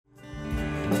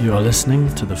You are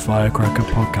listening to the Firecracker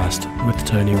Podcast with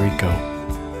Tony Rico.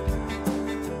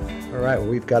 All right, well,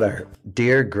 we've got our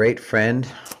dear, great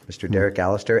friend, Mr. Derek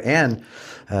Allister, and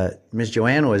Ms.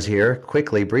 Joanne was here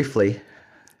quickly, briefly.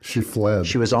 She fled.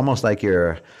 She was almost like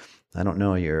your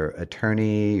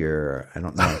attorney,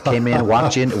 came in,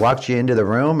 walked you into the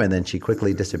room, and then she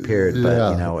quickly disappeared.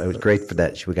 But, it was great for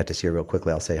that. We got to see her real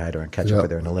quickly. I'll say hi to her and catch up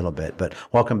with her in a little bit. But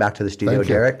welcome back to the studio, Thank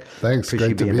you. Derek. Thanks. Appreciate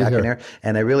you Great to being be back here. in there.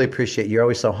 And I really appreciate, you're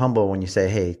always so humble when you say,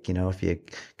 hey, if you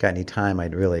got any time,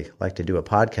 I'd really like to do a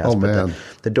podcast. Oh, but man.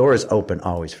 the door is open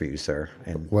always for you, sir.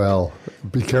 And Well,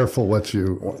 be careful what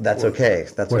you. that's okay.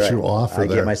 That's what all right. you offer I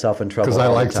there. get myself in trouble because I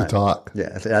all the like to time. talk.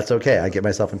 Yeah, that's okay. I get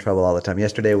myself in trouble all the time.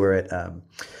 Yesterday we were at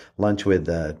lunch with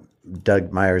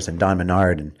Doug Myers and Don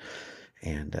Menard,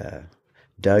 and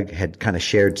Doug had kind of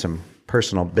shared some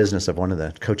personal business of one of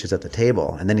the coaches at the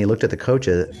table, and then he looked at the coach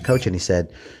and he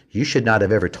said, "You should not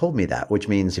have ever told me that." Which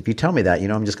means if you tell me that,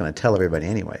 I'm just going to tell everybody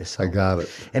anyway. So, I got it.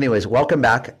 anyways, welcome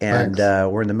back, and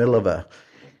Thanks. we're in the middle of a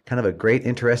kind of a great,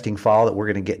 interesting fall that we're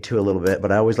going to get to a little bit.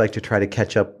 But I always like to try to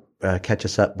catch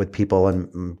us up with people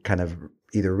and kind of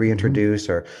either reintroduce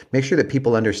or make sure that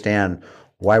people understand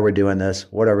why we're doing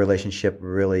this, what our relationship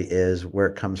really is, where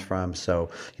it comes from. So,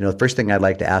 the first thing I'd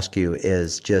like to ask you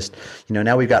is just,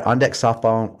 now we've got on-deck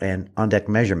softball and on-deck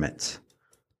measurements.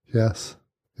 Yes.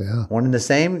 Yeah. One and the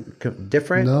same,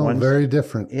 different? No, One's- very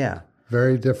different. Yeah.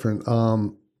 Very different.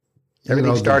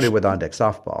 Everything started with on-deck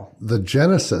softball. The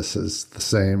genesis is the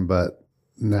same, but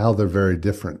now they're very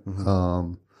different.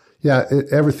 Mm-hmm.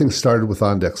 Everything started with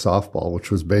on-deck softball,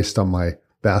 which was based on my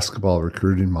basketball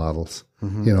recruiting models.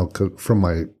 Mm-hmm. From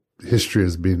my history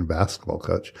as being a basketball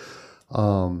coach.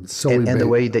 And the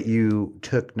way that you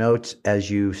took notes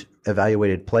as you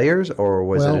evaluated players, or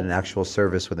was it an actual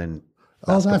service within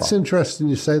basketball? Oh, that's interesting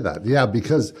you say that. Yeah,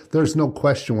 because there's no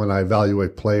question when I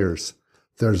evaluate players,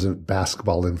 there's a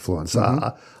basketball influence.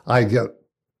 I get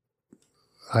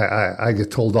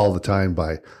told all the time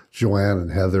by Joanne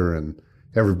and Heather and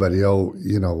everybody,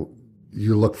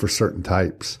 you look for certain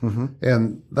types.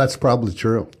 And that's probably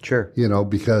true. Sure.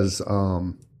 Because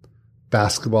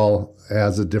basketball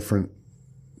has a different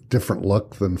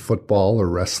look than football or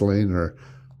wrestling or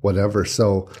whatever.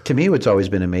 So To me, what's always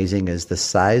been amazing is the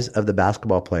size of the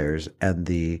basketball players and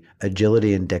the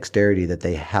agility and dexterity that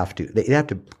they have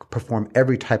to perform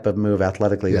every type of move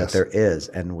athletically that there is.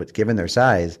 And given their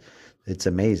size, it's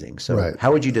amazing. So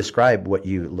how would you describe what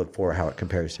you look for, how it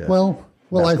compares to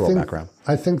basketball background?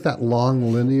 I think that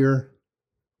long linear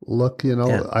look,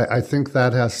 I think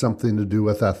that has something to do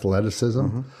with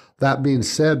athleticism. That being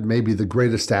said, maybe the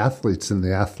greatest athletes in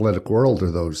the athletic world are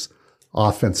those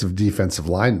offensive, defensive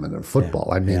linemen in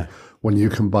football. When you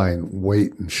combine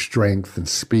weight and strength and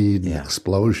speed and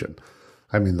explosion,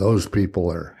 those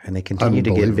people are And they continue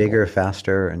to get bigger,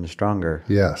 faster, and stronger.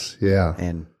 Yes, yeah.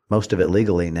 And most of it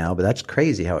legally now, but that's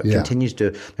crazy how it continues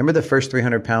to. Remember the first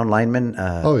 300-pound lineman?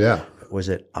 Oh, yeah. Was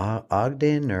it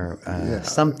Ogden or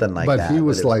something like that? But he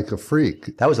was like a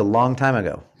freak. That was a long time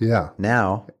ago. Yeah.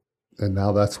 Now. And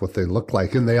now that's what they look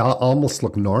like. And they almost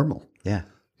look normal. Yeah.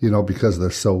 Because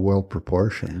they're so well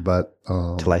proportioned. But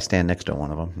till I stand next to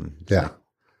one of them. Yeah.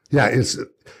 It's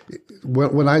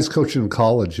when I was coaching in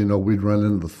college, we'd run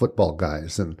into the football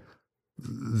guys and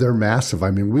they're massive.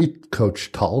 We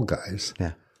coach tall guys.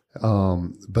 Yeah.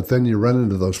 But then you run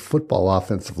into those football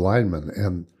offensive linemen,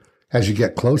 and as you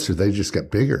get closer, they just get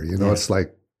bigger. It's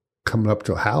like coming up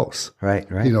to a house. Right.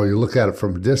 You look at it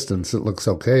from a distance, it looks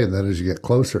okay. And then as you get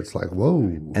closer, it's like, whoa.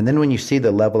 And then when you see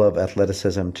the level of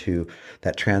athleticism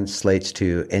that translates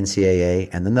to NCAA,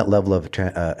 and then that level of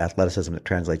athleticism that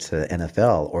translates to the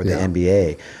NFL or the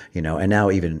NBA, and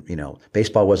now even,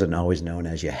 baseball wasn't always known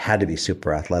as you had to be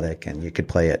super athletic and you could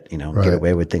play it, get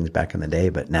away with things back in the day.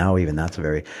 But now even that's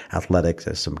very athletic.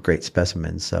 There's some great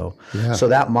specimens. So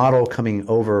that model coming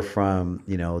over from,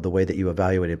 the way that you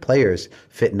evaluated players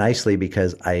fit nicely,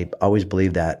 because I always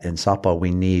believe that in softball we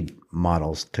need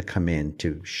models to come in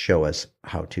to show us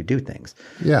how to do things.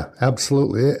 Yeah,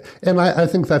 absolutely. And I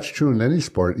think that's true in any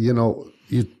sport. You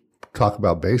talk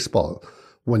about baseball.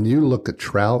 When you look at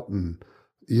Trout and,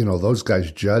 those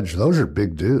guys judge, those are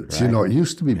big dudes. Right. It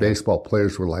used to be baseball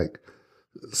players were like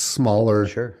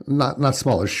smaller, not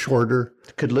smaller, shorter.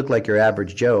 Could look like your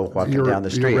average Joe walking down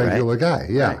the street, your regular guy,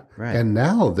 yeah. Right. And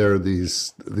now there are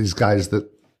these guys that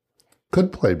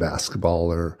could play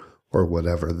basketball or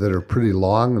whatever, that are pretty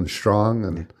long and strong,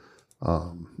 and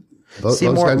see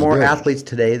those more guys athletes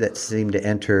today that seem to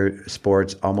enter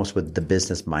sports almost with the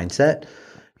business mindset.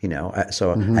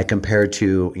 So I compare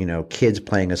to, kids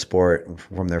playing a sport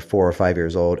from they're 4 or 5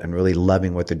 years old and really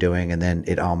loving what they're doing, and then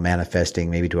it all manifesting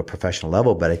maybe to a professional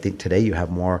level. But I think today you have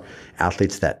more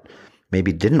athletes that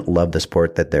maybe didn't love the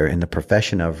sport that they're in the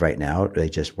profession of right now. They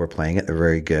just were playing it. They're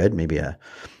very good. Maybe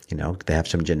they have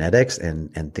some genetics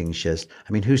and things just,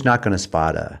 who's not going to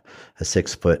spot a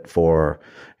 6'4",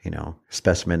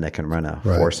 specimen that can run a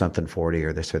 4-something 40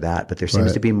 or this or that. But there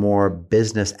seems to be more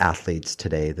business athletes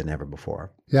today than ever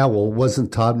before. Yeah, well,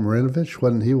 wasn't Todd Marinovich,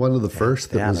 wasn't he one of the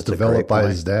first that was developed by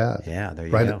his dad? Yeah, there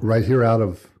you go. Right here out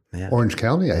of Orange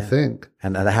County, I think.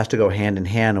 And that has to go hand in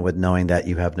hand with knowing that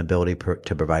you have an ability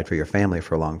to provide for your family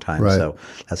for a long time. Right. So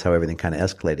that's how everything kind of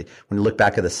escalated. When you look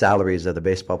back at the salaries of the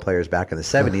baseball players back in the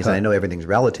 70s, and I know everything's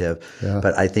relative,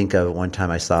 but I think of one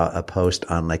time I saw a post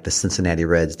on like the Cincinnati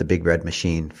Reds, the Big Red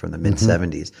Machine from the mid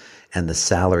 70s, and the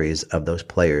salaries of those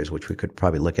players, which we could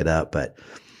probably look it up, but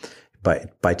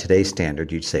by today's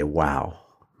standard, you'd say, wow.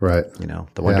 Right.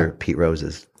 The wonder Pete Rose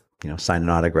is signing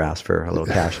autographs for a little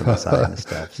cash on the side and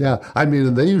stuff. So. Yeah.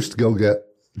 And they used to go get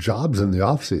jobs in the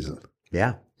off season.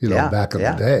 Yeah. Back in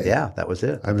the day. Yeah, that was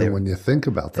it. When you think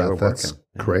about that, that's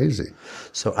crazy.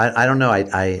 So I don't know.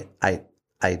 I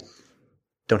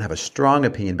don't have a strong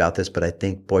opinion about this, but I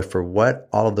think, boy, for what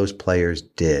all of those players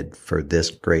did for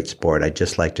this great sport, I'd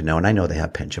just like to know, and I know they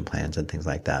have pension plans and things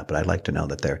like that, but I'd like to know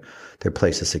that their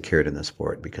place is secured in the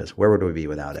sport, because where would we be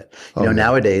without it?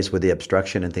 Nowadays with the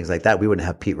obstruction and things like that, we wouldn't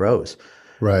have Pete Rose.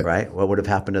 Right. What would have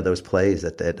happened to those plays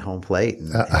at home plate?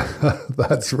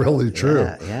 That's really true.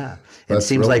 Yeah. And it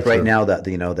seems really like right now that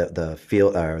the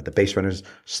field or the base runners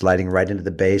sliding right into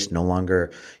the base, no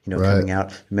longer coming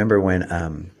out. Remember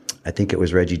when I think it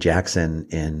was Reggie Jackson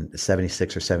in the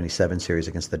 76 or 77 series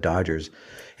against the Dodgers,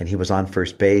 and he was on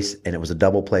first base, and it was a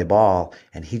double play ball,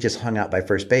 and he just hung out by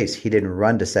first base. He didn't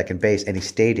run to second base, and he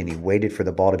stayed and he waited for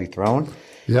the ball to be thrown.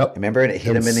 Yep. Remember? And it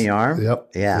hit him in the arm.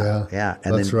 Yep. Yeah.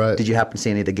 And that's right. Did you happen to see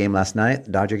any of the game last night,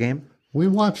 the Dodger game? We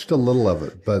watched a little of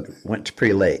it, but went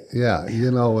pretty late. Yeah,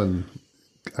 and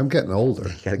I'm getting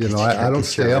older. I don't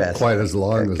stay up quite as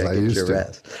long as I used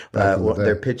to.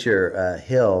 Their pitcher,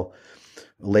 Hill,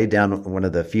 laid down one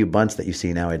of the few bunts that you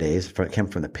see nowadays. Came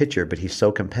from the pitcher, but he's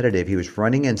so competitive. He was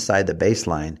running inside the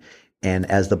baseline, and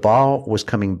as the ball was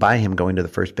coming by him going to the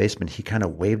first baseman, he kind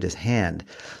of waved his hand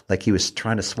like he was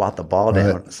trying to swat the ball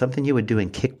down. Something you would do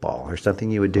in kickball, or something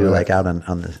you would do like out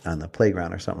on the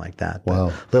playground or something like that.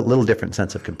 Wow. Little different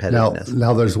sense of competitiveness.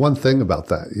 Now there's one thing about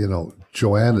that.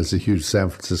 Joanne is a huge San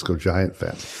Francisco Giant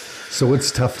fan. So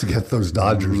it's tough to get those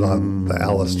Dodgers on the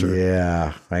Alistair.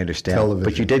 Yeah, I understand. Television.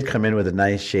 But you did come in with a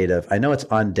nice shade of, I know it's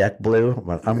on deck blue,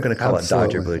 but I'm going to call it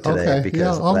Dodger blue today.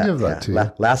 Because I'll give that to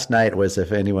you. Last night was,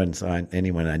 if anyone, I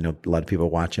know a lot of people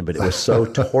watching, but it was so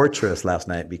torturous last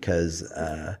night because,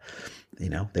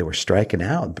 they were striking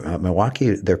out.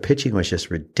 Milwaukee, their pitching was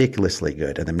just ridiculously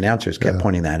good. And the announcers kept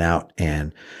pointing that out.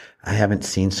 And I haven't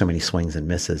seen so many swings and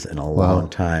misses in a long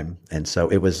time. And so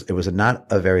it was not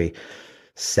a very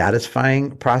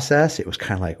satisfying process. It was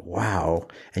kind of like, wow.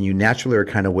 And you naturally are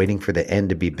kind of waiting for the end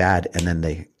to be bad. And then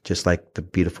they, just like the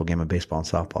beautiful game of baseball and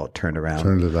softball, turned it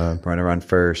on. Runner on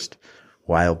first,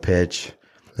 wild pitch.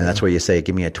 And that's where you say,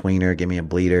 give me a tweener, give me a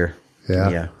bleeder,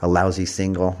 give me a lousy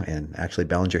single. And actually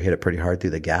Bellinger hit it pretty hard through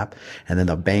the gap. And then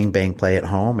the bang, bang play at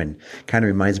home. And kind of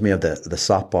reminds me of the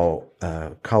softball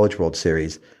College World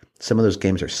Series. Some of those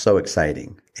games are so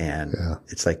exciting. And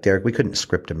it's like, Derek, we couldn't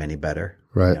script them any better.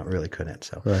 Right. Really couldn't.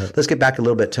 So let's get back a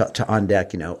little bit to on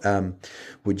deck. Do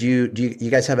you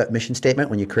guys have a mission statement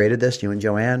when you created this, you and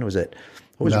Joanne?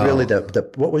 What was really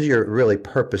what was your really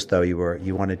purpose though?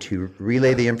 You wanted to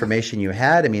relay the information you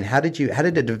had. How did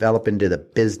it develop into the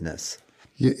business?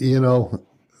 It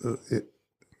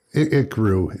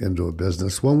grew into a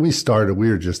business. When we started, we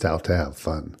were just out to have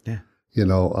fun. Yeah.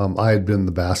 I had been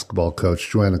the basketball coach.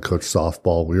 Joanna coached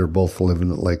softball. We were both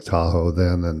living at Lake Tahoe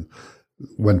then, and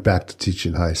went back to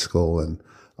teaching high school. And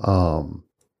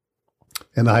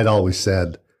I'd always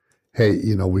said, hey,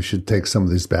 we should take some of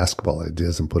these basketball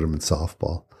ideas and put them in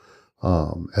softball.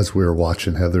 As we were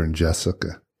watching Heather and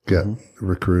Jessica get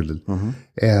recruited.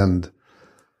 And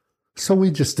so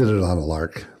we just did it on a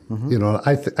lark.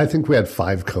 I think we had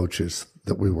 5 coaches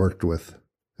that we worked with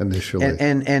initially.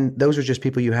 And those were just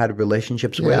people you had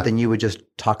relationships with, and you would just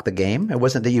talk the game? It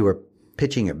wasn't that you were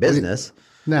pitching your business?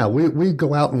 We'd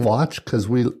go out and watch because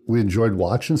we enjoyed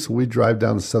watching. So we'd drive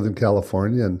down to Southern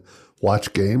California and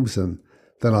watch games. And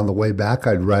then on the way back,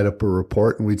 I'd write up a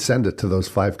report and we'd send it to those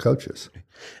 5 coaches.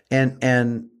 And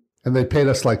they paid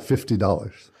us like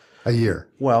 $50 a year.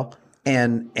 Well,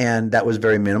 and that was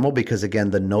very minimal because,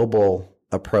 again, the noble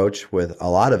approach with a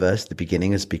lot of us, the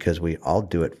beginning is because we all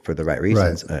do it for the right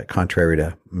reasons, contrary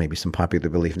to maybe some popular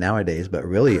belief nowadays, but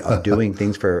really doing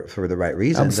things for the right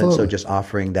reasons. Absolutely. And so just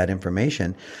offering that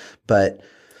information. But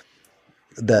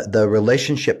the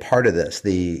relationship part of this,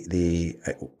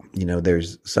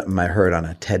 there's something I heard on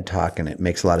a TED Talk, and it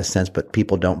makes a lot of sense, but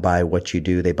people don't buy what you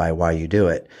do, they buy why you do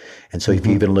it. And so if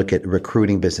you even look at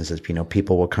recruiting businesses,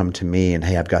 people will come to me and,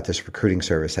 hey, I've got this recruiting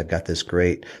service. I've got this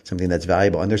great, something that's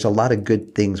valuable. And there's a lot of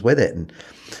good things with it. And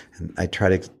I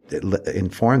try to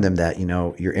inform them that,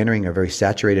 you're entering a very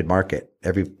saturated market.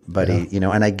 Everybody,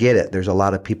 and I get it. There's a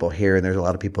lot of people here and there's a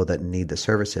lot of people that need the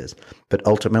services. But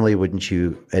ultimately, wouldn't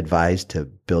you advise to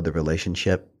build a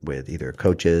relationship with either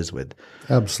coaches, with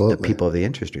Absolutely. the people of the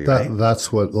industry, right?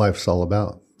 That's what life's all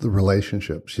about, the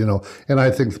relationships, And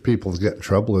I think the people that get in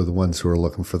trouble are the ones who are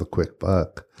looking for the quick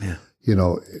buck,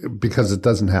 because it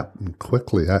doesn't happen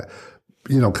quickly.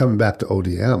 Coming back to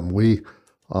ODM, we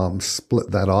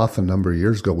split that off a number of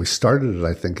years ago. We started it,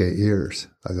 I think, 8 years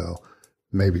ago,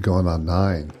 maybe going on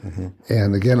 9. Mm-hmm.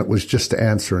 And again, it was just to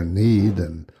answer a need,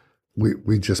 and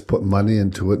we just put money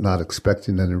into it, not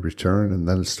expecting any return, and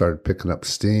then it started picking up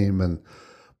steam.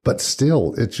 But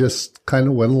still, it just kind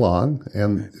of went along,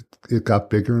 and it got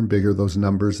bigger and bigger, those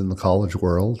numbers in the college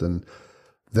world. And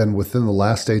then within the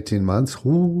last 18 months,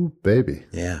 whoo, baby.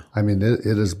 Yeah. I mean, it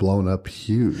has blown up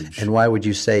huge. And why would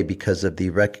you say? Because of the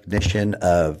recognition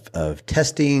of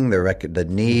testing, the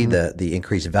need, the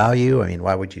increased value? I mean,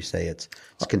 why would you say it's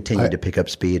continued to pick up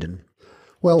speed? And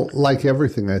well, like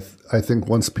everything, I think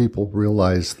once people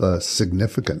realize the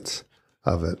significance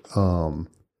of it,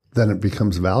 then it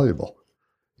becomes valuable.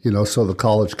 So the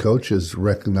college coaches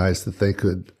recognized that they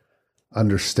could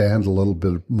understand a little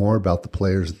bit more about the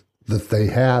players that they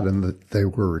had and that they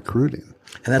were recruiting,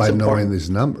 and that's by knowing these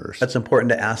numbers. That's important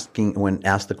to ask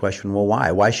the question, well,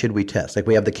 why? Why should we test? Like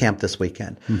we have the camp this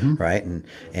weekend, right?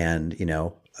 And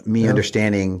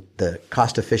understanding the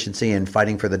cost efficiency and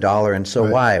fighting for the dollar. And so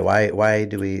why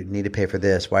do we need to pay for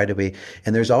this? Why do we?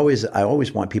 And I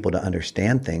always want people to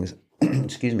understand things.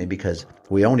 Excuse me, because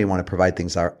we only want to provide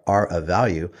things that are of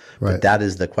value. Right. But that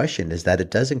is the question: is that it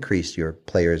does increase your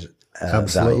players'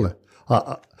 Absolutely.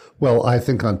 value. Well, I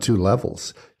think on 2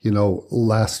 levels.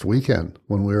 Last weekend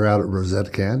when we were out at Rosetta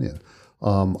Canyon,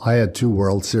 I had 2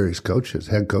 World Series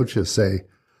head coaches say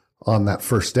on that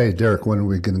first day, Derek, when are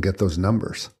we going to get those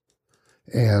numbers?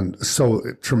 And so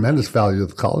tremendous value to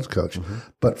the college coach. Mm-hmm.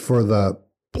 But for the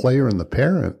player and the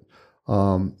parent,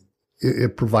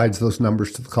 it provides those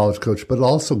numbers to the college coach, but it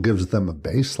also gives them a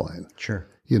baseline. Sure.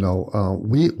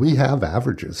 We have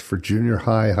averages for junior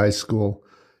high school,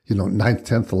 9th,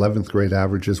 10th, 11th grade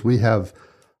averages. We have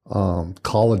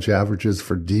college averages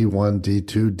for D1,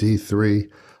 D2,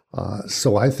 D3.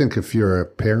 So I think if you're a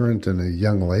parent and a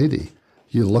young lady,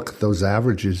 you look at those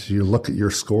averages, you look at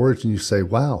your scores, and you say,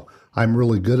 wow, I'm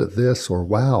really good at this, or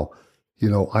wow,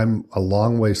 I'm a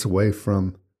long ways away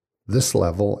from this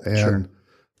level.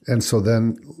 And so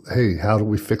then, hey, how do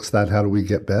we fix that? How do we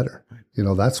get better?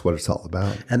 That's what it's all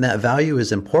about. And that value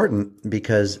is important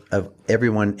because of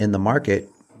everyone in the market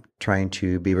trying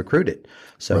to be recruited.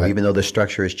 So even though the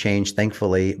structure has changed,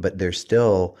 thankfully, but you're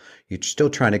still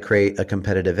trying to create a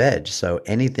competitive edge. So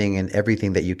anything and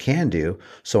everything that you can do.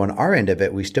 So on our end of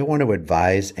it, we still want to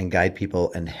advise and guide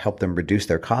people and help them reduce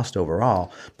their cost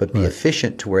overall, but be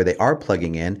efficient to where they are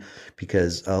plugging in,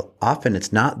 because often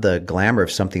it's not the glamour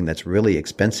of something that's really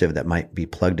expensive that might be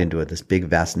plugged into this big,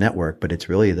 vast network, but it's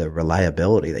really the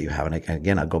reliability that you have. And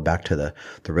again, I'll go back to the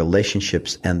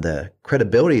relationships and the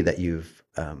credibility that you've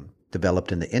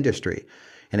developed in the industry.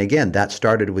 And again, that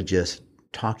started with just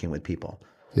talking with people.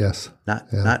 Yes.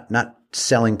 Not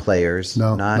selling players.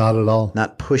 No, not at all.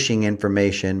 Not pushing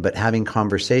information, but having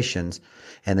conversations.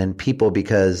 And then people,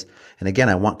 and again,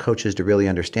 I want coaches to really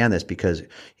understand this, because,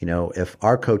 if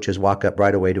our coaches walk up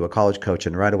right away to a college coach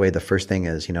and right away the first thing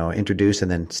is, introduce and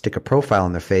then stick a profile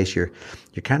on their face, you're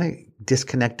kind of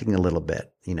disconnecting a little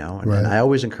bit, and I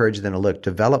always encourage them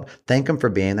to thank them for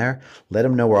being there, let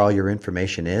them know where all your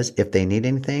information is. If they need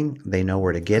anything, they know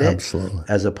where to get it. Absolutely.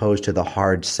 As opposed to the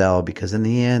hard sell, because in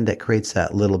the end, that creates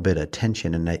that little bit of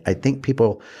tension. And I think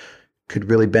people could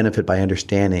really benefit by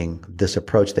understanding this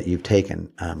approach that you've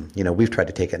taken. We've tried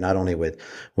to take it not only with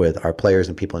our players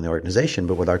and people in the organization,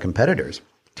 but with our competitors,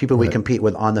 people we compete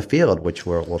with on the field, which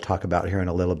we'll talk about here in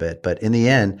a little bit. But in the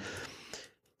end,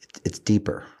 it's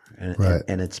deeper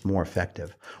and it's more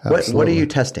effective. What are you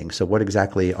testing? So what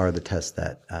exactly are the tests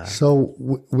that? So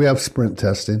we have sprint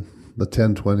testing, the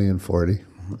 10, 20, and 40.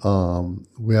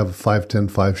 We have a 5, 10,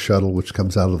 5 shuttle, which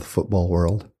comes out of the football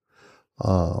world.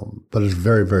 But it's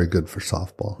very, very good for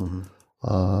softball.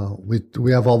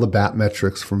 We have all the bat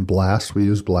metrics from Blast. We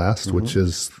use Blast, which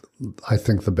is, I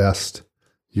think, the best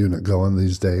unit going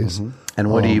these days. And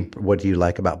what do you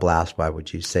like about Blast? Why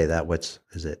would you say that?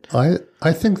 Is it?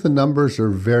 I think the numbers are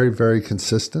very, very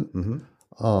consistent.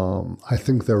 I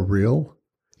think they're real.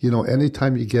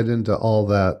 Anytime you get into all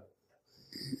that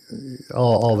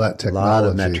technology, A lot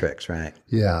of metrics, right?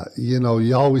 Yeah,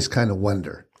 you always kind of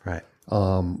wonder, Right.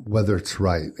 whether it's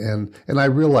right. And I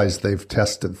realize they've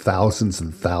tested thousands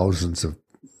and thousands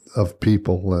of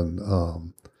people,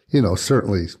 and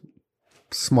certainly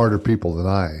smarter people than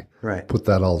I Right. put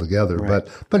that all together. Right.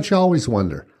 But you always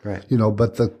wonder, Right.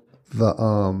 But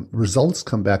the results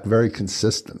come back very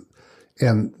consistent,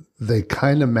 and they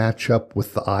kind of match up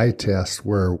with the eye test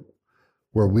where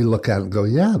we look at it and go,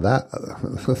 yeah,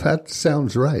 that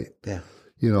sounds right. Yeah.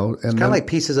 And It's kind of like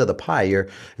pieces of the pie.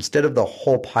 Instead of the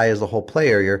whole pie as the whole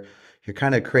player, you're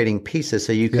kind of creating pieces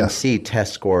so you can see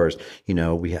test scores.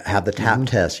 We have the TAP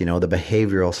test, the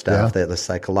behavioral stuff, the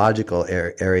psychological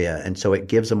area. And so it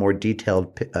gives a more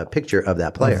detailed picture of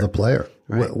that player. Of the player,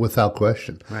 Right. without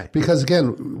question. Right. Because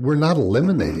again, we're not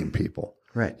eliminating people.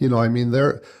 Right.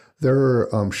 There are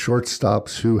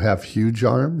shortstops who have huge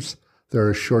arms. There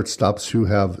are shortstops who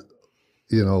have,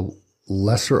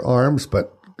 lesser arms,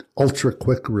 but ultra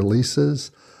quick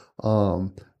releases.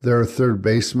 There are third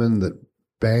basemen that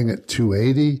bang at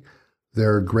 280.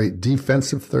 There are great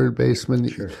defensive third basemen.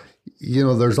 Sure.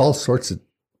 There's all sorts of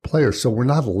players. So we're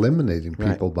not eliminating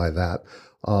people by that.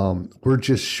 We're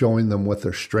just showing them what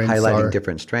their strengths Highlighting are.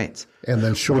 different strengths. And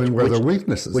then showing where their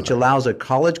weaknesses Which are. allows a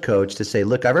college coach to say,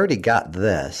 look, I've already got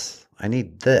this. I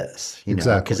need this,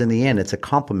 Exactly. Because in the end, it's a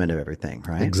complement of everything,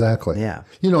 right? Exactly. Yeah.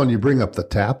 And you bring up the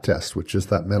TAP test, which is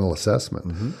that mental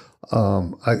assessment.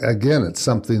 Again, it's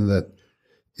something that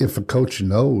if a coach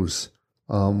knows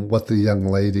what the young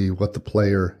lady, what the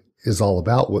player is all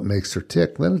about, what makes her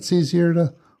tick, then it's easier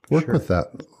to work with that.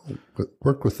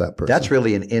 Work with that person. That's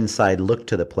really an inside look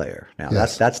to the player. Now,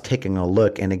 Yes. that's taking a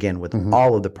look. And again, with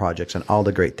all of the projects and all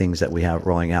the great things that we have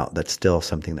rolling out, that's still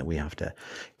something that we have to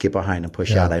get behind and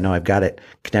push out. I know I've got it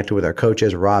connected with our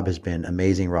coaches. Rob has been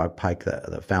amazing. Rob Pike,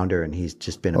 the founder, and he's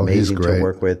just been amazing to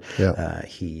work with. Yeah.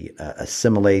 He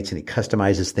assimilates and he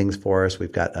customizes things for us.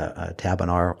 We've got a tab on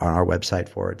our website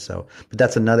for it. So, but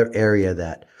that's another area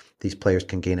that these players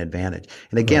can gain advantage.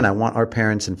 And again, I want our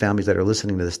parents and families that are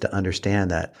listening to this to understand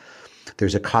that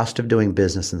there's a cost of doing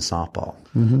business in softball.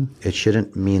 It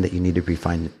shouldn't mean that you need to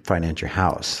refinance your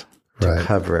house to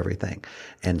cover everything.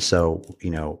 And so,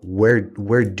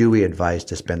 where do we advise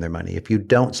to spend their money? If you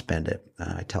don't spend it,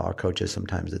 I tell our coaches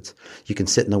sometimes you can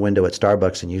sit in the window at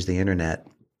Starbucks and use the internet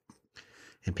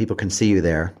and people can see you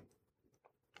there.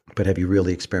 But have you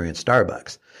really experienced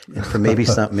Starbucks? And for maybe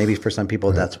for some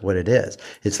people, that's what it is.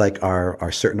 It's like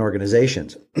our certain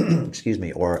organizations, excuse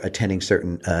me, or attending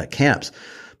certain camps.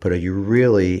 But are you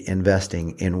really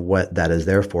investing in what that is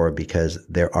there for? Because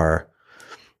there are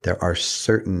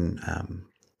certain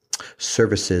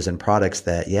services and products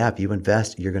that, if you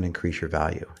invest, you're going to increase your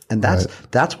value. And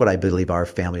that's what I believe our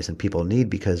families and people need,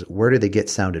 because where do they get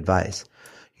sound advice?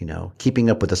 Keeping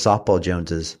up with the softball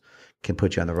Joneses can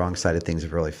put you on the wrong side of things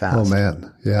really fast. Oh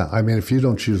man. Yeah. I mean, if you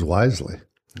don't choose wisely,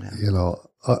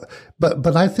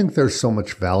 but I think there's so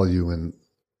much value in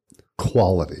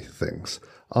quality things.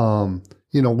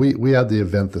 We had the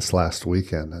event this last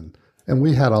weekend and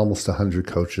we had almost 100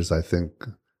 coaches, I think,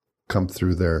 come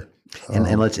through there.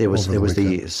 It was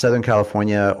the Southern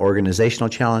California Organizational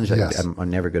Challenge. Yes. I'm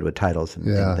never good with titles and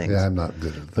things. Yeah, I'm not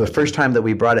good at that. The first time that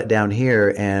we brought it down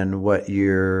here, and what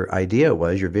your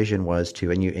vision was to,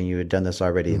 and you had done this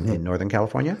already in Northern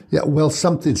California? Yeah, well,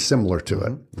 something similar to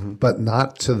it, but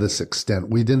not to this extent.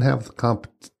 We didn't have the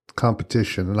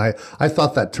competition, and I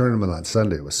thought that tournament on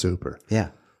Sunday was super. Yeah.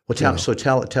 Well,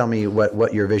 tell me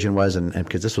what your vision was, and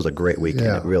because this was a great weekend,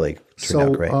 it really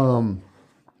turned out great.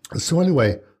 So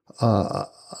anyway,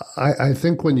 I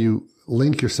think when you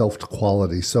link yourself to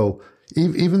quality, so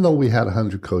even though we had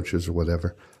 100 coaches or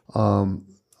whatever,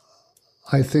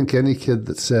 I think any kid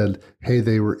that said, hey,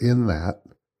 they were in that,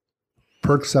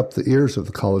 perks up the ears of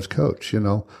the college coach,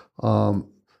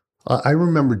 I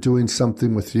remember doing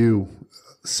something with you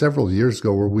several years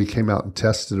ago where we came out and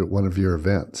tested at one of your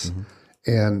events.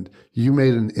 And you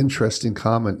made an interesting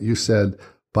comment. You said,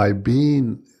 by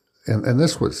being, and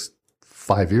this was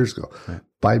 5 years ago,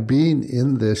 by being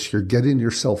in this, you're getting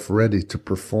yourself ready to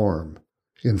perform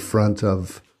in front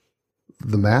of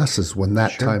the masses when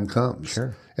that time comes.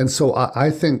 Sure. And so I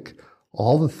think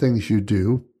all the things you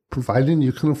do, providing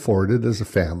you can afford it as a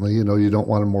family, you don't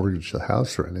want to mortgage the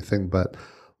house or anything, but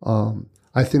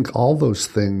I think all those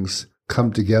things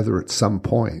come together at some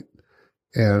point.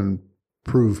 And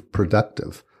prove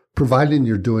productive, providing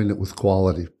you're doing it with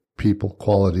quality people,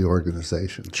 quality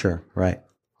organization. Sure, right.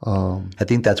 I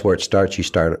think that's where it starts. You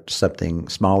start something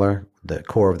smaller, the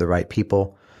core of the right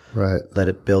people, right? Let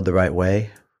it build the right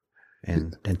way,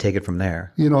 and take it from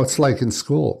there. You know, it's like in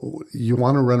school. You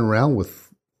want to run around with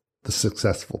the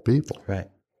successful people. Right.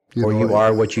 You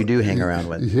are what you do hang around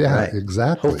with. Yeah, right?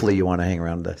 Exactly. Hopefully you want to hang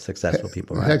around with the successful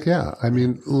people, right? Heck yeah. I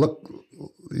mean, look,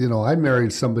 you know, I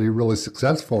married somebody really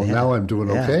successful, and now I'm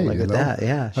doing okay. Look at that.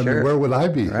 Yeah, sure. I mean, where would I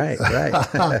be? Right.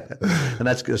 And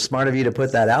that's smart of you to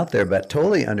put that out there, but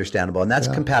totally understandable. And that's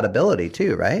compatibility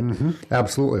too, right? Mm-hmm.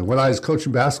 Absolutely. When I was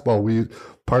coaching basketball,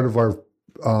 part of our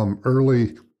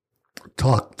early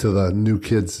talk to the new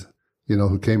kids, you know,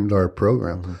 who came into our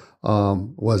program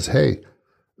was, hey,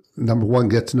 number one,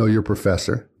 get to know your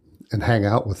professor and hang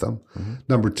out with them. Mm-hmm.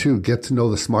 Number two, get to know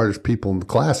the smartest people in the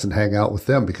class and hang out with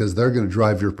them because they're going to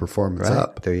drive your performance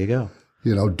up. There you go.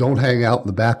 You know, don't hang out in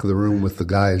the back of the room with the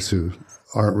guys who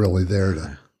aren't really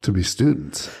there to be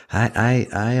students. I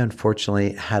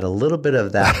unfortunately had a little bit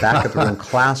of that back of the room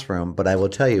classroom, but I will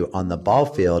tell you, on the ball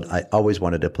field, I always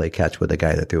wanted to play catch with the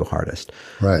guy that threw hardest.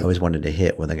 Right. I always wanted to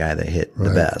hit with the guy that hit the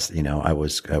best. You know, I'm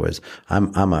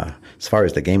as far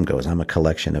as the game goes, I'm a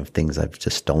collection of things I've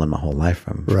just stolen my whole life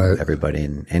from everybody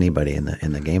and anybody in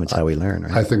the game. It's how we learn,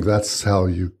 right? I think that's how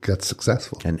you get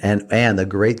successful. And the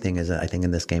great thing is that I think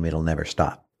in this game, it'll never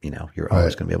stop. You know, you're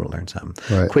always going to be able to learn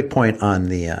something. Right. Quick point on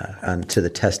to the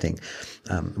testing.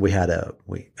 We had a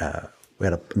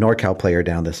NorCal player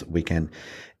down this weekend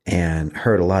and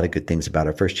heard a lot of good things about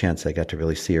her. First chance I got to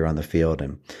really see her on the field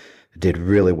and did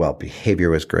really well.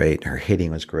 Behavior was great. Her hitting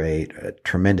was great.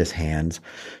 Tremendous hands.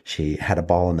 She had a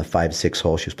ball in the 5-6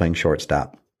 hole. She was playing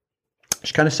shortstop.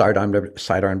 She kind of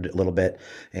sidearmed it a little bit,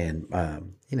 and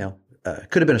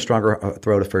could have been a stronger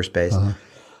throw to first base.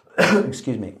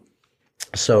 Excuse me.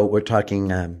 So we're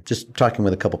talking, just talking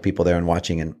with a couple people there and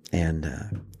watching, and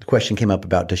the question came up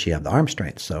about, does she have the arm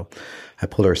strength? So I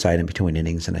pulled her aside in between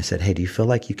innings and I said, hey, do you feel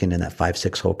like you can, in that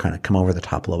 5-6 hole, kind of come over the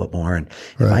top a little bit more? And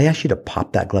if I ask you to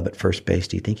pop that glove at first base,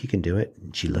 do you think you can do it?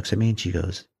 And she looks at me and she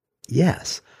goes,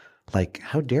 yes. Like,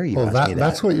 how dare you ask me that?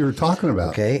 That's what you were talking about.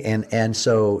 Okay. And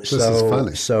so this is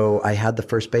funny. So I had the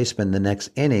first baseman the next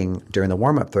inning during the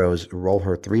warm-up throws roll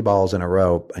her 3 balls in a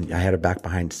row, and I had her back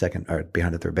behind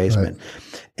the third baseman.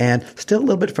 Right. And still a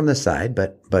little bit from the side,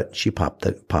 but she popped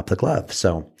the glove.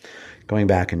 So going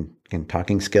back and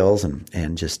talking skills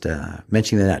and just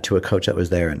mentioning that to a coach that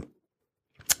was there,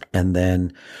 and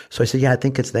then, so I said, yeah, I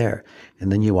think it's there. And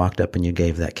then you walked up and you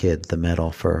gave that kid the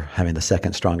medal for having the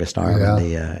second strongest arm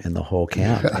in the whole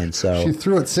camp. Yeah. And so she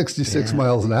threw it 66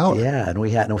 miles an hour. Yeah. And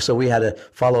we had a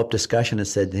follow-up discussion and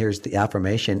said, here's the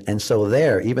affirmation. And so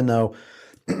there, even though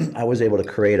I was able to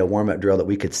create a warm-up drill that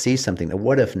we could see something,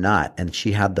 what if not? And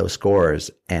she had those scores,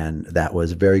 and that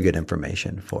was very good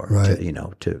information for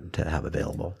to have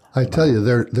available. I tell you,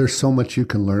 there's so much you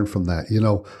can learn from that. You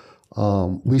know,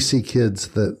 we see kids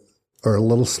that are a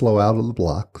little slow out of the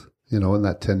block, you know, in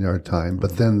that 10-yard time,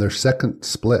 but then their second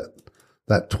split,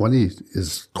 that 20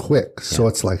 is quick. So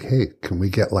it's like, hey, can we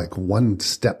get like one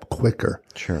step quicker?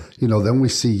 Sure. You know, then we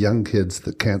see young kids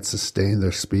that can't sustain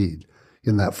their speed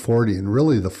in that 40. And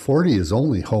really the 40 is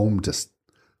only home to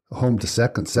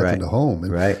second to home.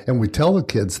 And we tell the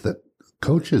kids that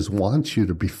coaches want you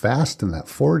to be fast in that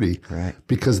 40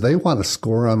 because they want to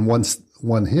score on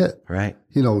one hit. Right.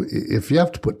 You know, if you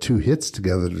have to put 2 hits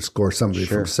together to score somebody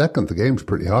from second, the game's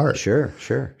pretty hard. Sure.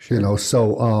 You know,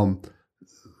 so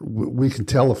we can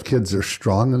tell if kids are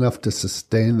strong enough to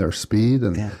sustain their speed,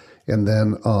 and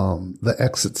then the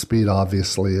exit speed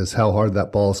obviously is how hard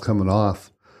that ball is coming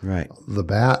off the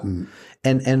bat.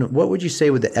 And what would you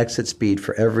say with the exit speed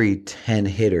for every 10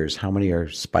 hitters? How many are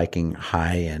spiking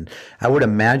high? And I would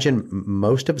imagine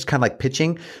most of it's kind of like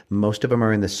pitching. Most of them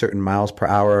are in the certain miles per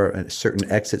hour, a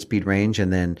certain exit speed range.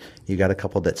 And then you got a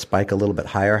couple that spike a little bit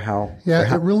higher.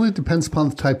 It really depends upon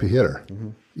the type of hitter. Mm-hmm.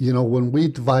 You know, when we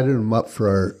divided them up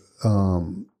for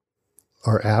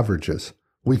our averages,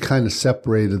 we kind of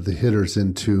separated the hitters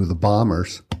into the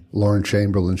bombers, Lauren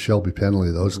Chamberlain, Shelby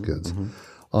Penley, those kids.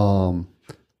 Mm-hmm.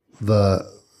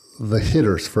 The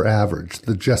hitters for average,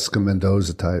 the Jessica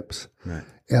Mendoza types,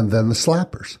 and then the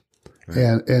slappers.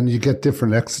 And you get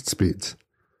different exit speeds,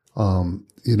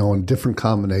 you know, and different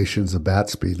combinations of bat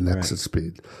speed and exit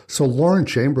speed. So Lauren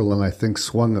Chamberlain, I think,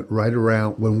 swung it right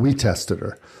around, when we tested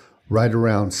her, right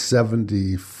around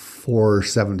 74,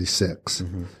 76.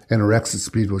 Mm-hmm. And her exit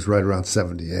speed was right around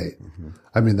 78. Mm-hmm.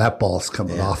 I mean, that ball's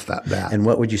coming off that bat. And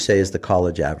what would you say is the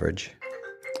college average?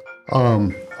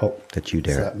 That you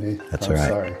dare. Is that me? That's I'm all right.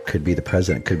 Sorry. Could be the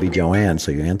president. Could be Joanne.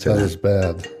 So you answer that. That is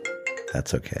bad.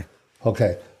 That's okay.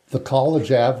 Okay. The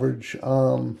college average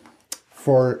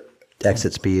for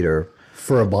Exit speed or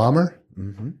a bomber?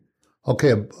 Mm-hmm.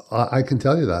 Okay, I can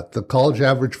tell you that. The college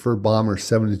average for a bomber is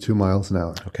 72 miles an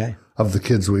hour. okay. Of the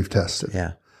kids we've tested.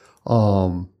 Yeah.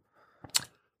 The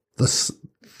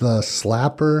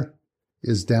slapper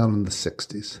is down in the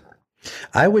 60s.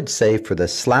 I would say for the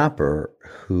slapper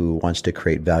who wants to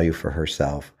create value for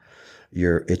herself,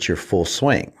 it's your full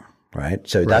swing, right?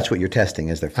 So that's what you're testing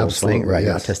is their full swing, right? Yes.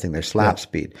 You're not testing their slap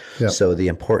speed. Yeah. So the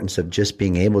importance of just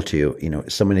being able to,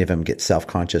 so many of them get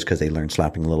self-conscious because they learn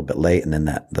slapping a little bit late, and then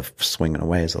the swinging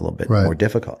away is a little bit more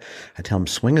difficult. I tell them,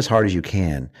 swing as hard as you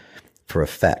can for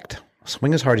effect.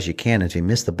 Swing as hard as you can. If you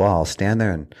miss the ball, stand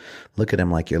there and look at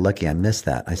him like you're lucky I missed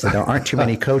that. I said there aren't too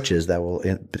many coaches that will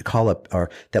call up or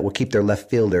that will keep their left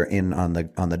fielder in on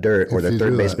the dirt or their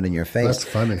third baseman in your face. That's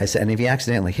funny. I said, and if you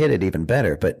accidentally hit it, even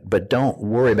better. But don't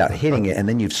worry about hitting it, and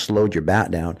then you've slowed your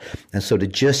bat down. And so to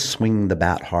just swing the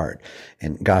bat hard.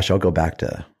 And gosh, I'll go back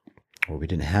to we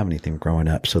didn't have anything growing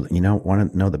up. So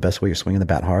want to know the best way you're swinging the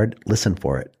bat hard? Listen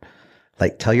for it.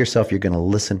 Like, tell yourself you're going to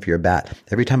listen for your bat.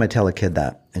 Every time I tell a kid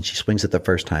that, and she swings it the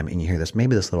first time, and you hear this,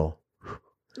 maybe this little,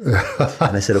 and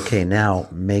I said, okay, now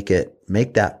make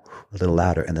that a little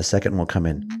louder, and the second one will come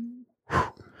in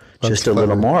just a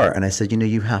little more. And I said,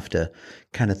 you have to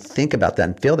kind of think about that.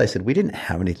 And Field, I said, we didn't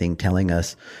have anything telling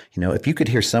us, if you could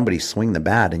hear somebody swing the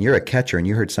bat, and you're a catcher, and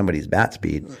you heard somebody's bat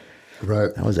speed,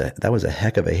 right? That was a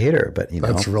heck of a hitter. But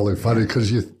that's really funny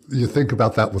because you think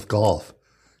about that with golf.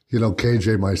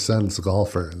 KJ, my son's a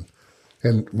golfer,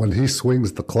 and when he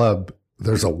swings the club,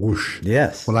 there's a whoosh.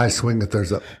 Yes. When I swing it,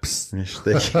 there's a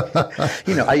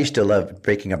psst. I used to love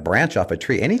breaking a branch off a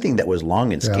tree. Anything that was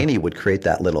long and skinny would create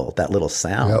that little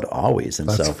sound always. And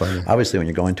that's so funny. Obviously when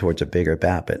you're going towards a bigger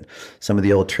bat, but some of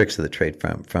the old tricks of the trade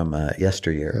from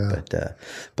yesteryear. Yeah.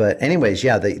 But anyways,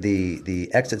 the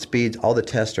exit speeds, all the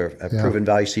tests are proven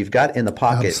value. So you've got in the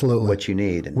pocket what you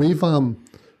need. And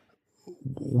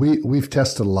We've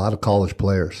tested a lot of college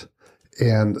players,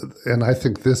 and I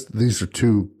think these are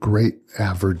two great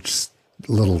average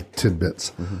little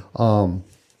tidbits. Mm-hmm.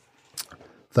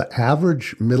 The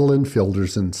average middle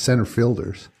infielders and center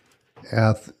fielders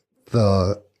at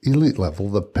the elite level,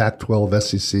 the Pac-12,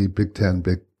 SEC, Big Ten,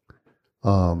 Big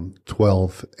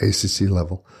 12, ACC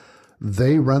level,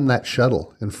 they run that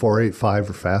shuttle in 4.85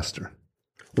 or faster.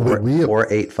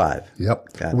 4.85.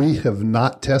 Yep. We have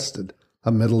not tested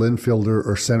a middle infielder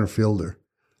or center fielder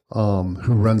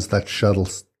who runs that shuttle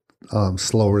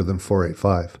slower than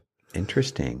 4.85.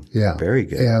 Interesting. Yeah. Very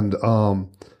good.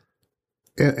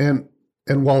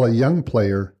 And while a young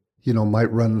player,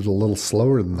 might run it a little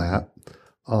slower than that,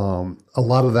 a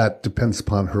lot of that depends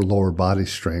upon her lower body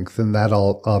strength, and that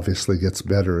all obviously gets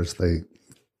better as they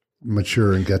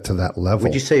mature and get to that level.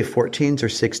 Would you say 14s or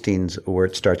 16s where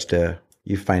it starts to,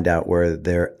 you find out where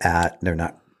they're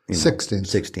not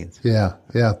 16s. Yeah.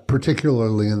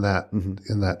 Particularly in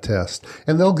that test.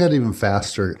 And they'll get even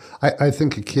faster. I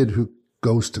think a kid who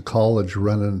goes to college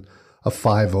running a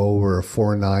 5.0 or a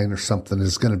 4.9 or something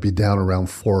is going to be down around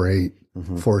 4.8,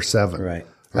 4.7. Right.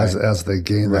 As they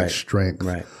gain that strength.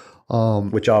 Right.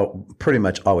 Which pretty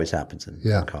much always happens in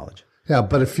college. Yeah.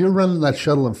 But if you're running that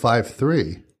shuttle in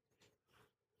 5.3,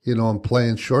 and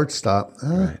playing shortstop,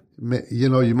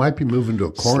 you might be moving to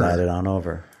a corner. Slide it on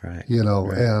over. Right.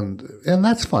 And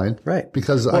that's fine. Right.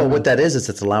 Because what that is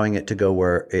it's allowing it to go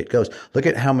where it goes. Look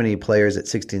at how many players at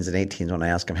 16s and 18s when I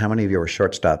ask them, how many of you were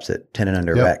shortstops at 10 and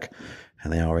under rec?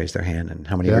 And they all raise their hand. And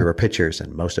how many of you were pitchers?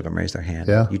 And most of them raise their hand.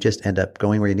 Yeah. You just end up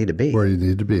going where you need to be. Where you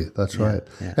need to be. That's right.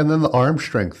 Yeah. And then the arm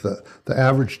strength. The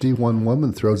average D1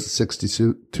 woman throws at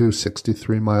 62,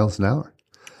 63 miles an hour.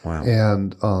 Wow.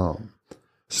 And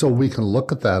so we can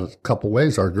look at that a couple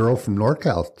ways. Our girl from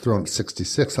NorCal throwing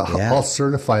 66. I'll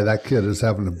certify that kid as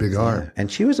having a big arm.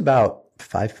 And she was about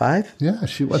 5'5". Yeah,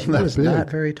 she wasn't that big. Not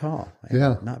very tall.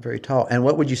 Yeah, not very tall. And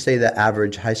what would you say the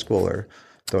average high schooler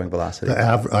throwing velocity?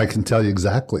 I can tell you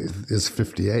exactly is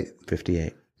 58.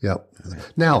 58. Yep.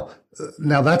 Now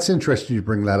that's interesting you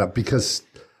bring that up because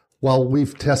while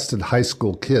we've tested high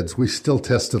school kids, we still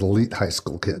tested elite high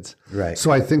school kids. Right.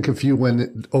 So I think if you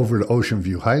went over to Ocean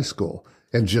View High School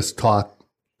and just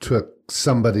took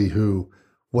somebody who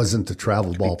wasn't a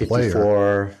travel ball 54,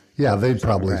 player. Yeah, they'd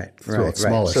probably throw it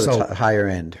smaller. So higher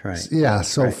end, right. Yeah,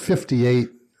 so 58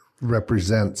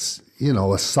 represents,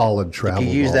 a solid travel ball.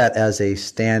 You use ball. that as a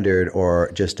standard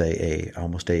or just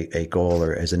almost a goal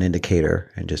or as an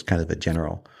indicator and just kind of a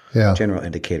general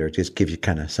indicator. It just gives you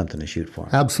kind of something to shoot for.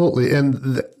 Absolutely.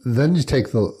 And then you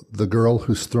take the girl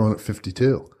who's throwing at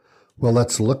 52. Well,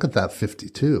 let's look at that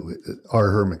 52.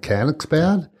 Are her mechanics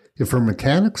bad? If her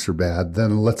mechanics are bad,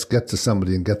 then let's get to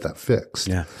somebody and get that fixed.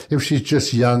 Yeah. If she's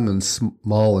just young and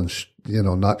small and,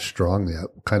 not strong yet,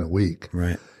 kind of weak,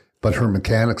 Right. but her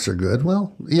mechanics are good,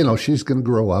 well, she's going to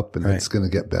grow up and it's going to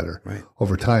get better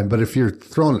over time. But if you're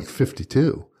throwing at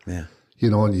 52, Yeah.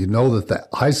 and you know that the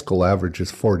high school average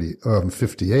is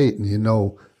 58,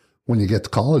 and when you get to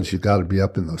college, you got to be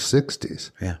up in those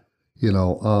 60s. Yeah.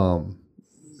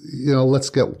 Let's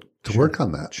get to work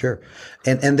on that. Sure.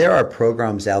 And there are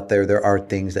programs out there. There are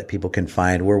things that people can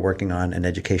find. We're working on an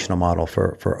educational model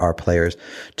for our players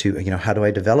to, how do I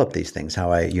develop these things?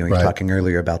 How you're talking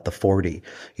earlier about the 40,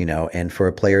 and for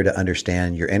a player to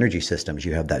understand your energy systems,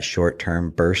 you have that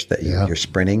short-term burst that you're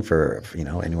sprinting for,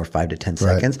 anywhere 5 to 10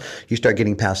 seconds. You start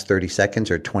getting past 30 seconds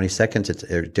or 20 seconds. It's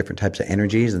different types of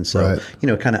energies. And so,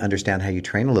 kind of understand how you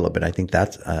train a little bit. I think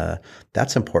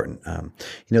that's important.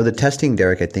 The testing,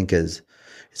 Derek, I think is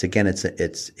again,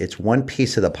 it's one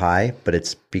piece of the pie, but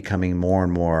it's becoming more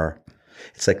and more.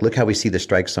 It's like, look how we see the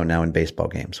strike zone now in baseball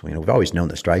games. We've always known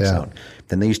the strike zone.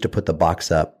 Then they used to put the box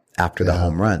up after the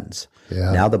home runs.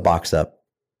 Yeah. Now the box up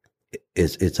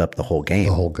it's up the whole game.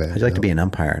 The whole game. I'd like to be an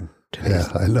umpire today. Yeah,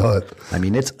 I know it. I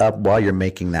mean, it's up while you're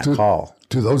making that call.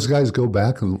 Do those guys go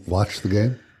back and watch the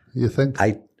game, you think?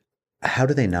 How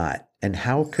do they not? And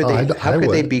how could they? How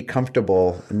could they be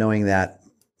comfortable knowing that?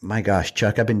 My gosh,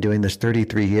 Chuck, I've been doing this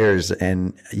 33 years,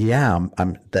 and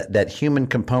I'm that human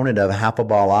component of half a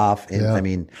ball off. And I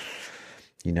mean,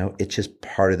 it's just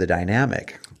part of the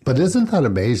dynamic. But isn't that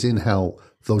amazing how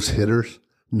those hitters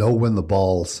know when the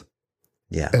ball's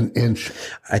an inch?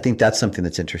 I think that's something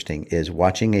that's interesting is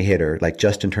watching a hitter like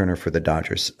Justin Turner for the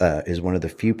Dodgers is one of the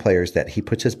few players that he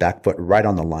puts his back foot right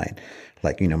on the line.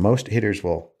 Like, most hitters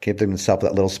will give themselves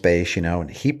that little space,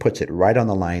 and he puts it right on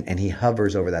the line and he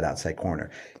hovers over that outside corner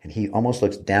and he almost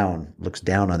looks down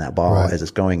on that ball as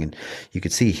it's going. And you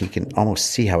could see, he can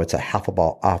almost see how it's a half a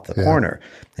ball off the corner,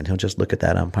 and he'll just look at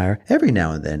that umpire. Every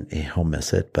now and then he'll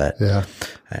miss it, but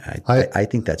I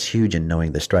think that's huge in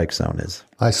knowing the strike zone is.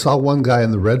 I saw one guy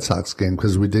in the Red Sox game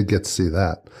because we did get to see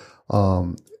that.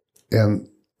 And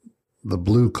the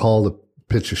blue called a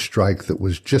pitch a strike that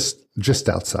was just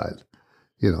outside.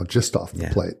 Just off the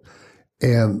plate.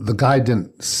 And the guy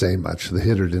didn't say much. The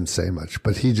hitter didn't say much,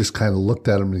 but he just kind of looked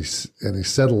at him and he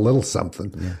said a little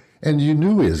something. Yeah. And you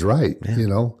knew he was right,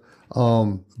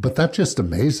 but that just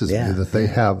amazes me that they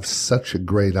have such a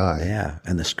great eye. Yeah.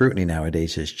 And the scrutiny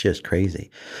nowadays is just crazy.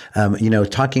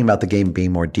 Talking about the game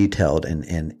being more detailed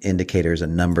and indicators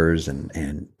and numbers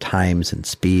and times and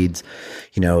speeds,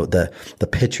 the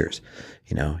pitchers.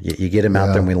 You get them out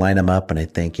there and we line them up, and I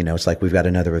think, it's like we've got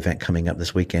another event coming up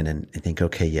this weekend, and I think,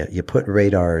 okay, you put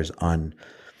radars on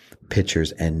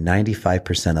pitchers and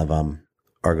 95% of them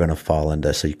are going to fall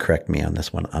into, so you correct me on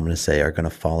this one, I'm going to say are going to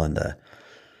fall into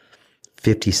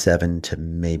 57 to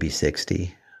maybe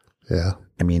 60. Yeah.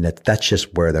 I mean, that's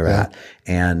just where they're at.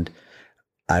 And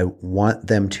I want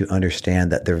them to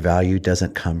understand that their value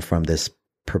doesn't come from this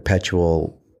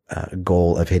perpetual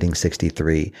goal of hitting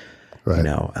 63. Right.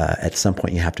 At some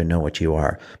point you have to know what you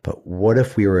are. But what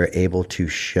if we were able to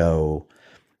show,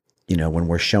 when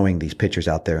we're showing these pitchers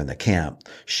out there in the camp,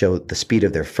 show the speed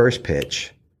of their first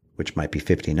pitch, which might be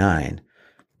 59,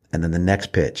 and then the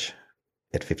next pitch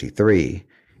at 53,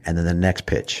 and then the next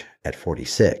pitch at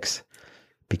 46,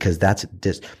 because that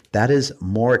is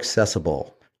more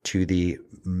accessible to the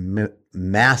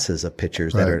masses of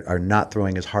pitchers that are not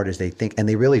throwing as hard as they think, and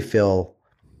they really feel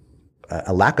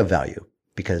a lack of value.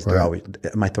 Because they're always,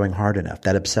 am I throwing hard enough?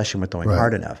 That obsession with throwing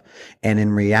hard enough. And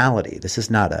in reality, this is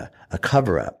not a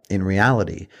cover up. In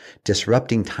reality,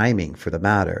 disrupting timing for the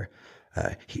matter,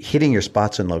 hitting your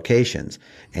spots and locations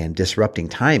and disrupting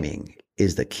timing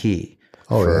is the key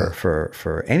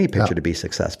for any pitcher to be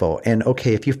successful. And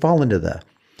okay, if you fall into the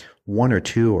 1 or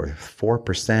 2 or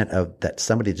 4% of that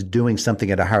somebody's doing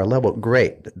something at a higher level,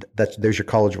 great. There's your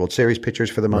College World Series pitchers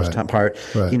for the most part,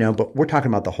 but we're talking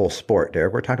about the whole sport,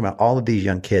 Derek. We're talking about all of these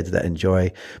young kids that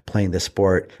enjoy playing the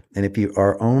sport. And if you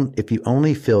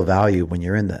only feel value when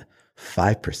you're in the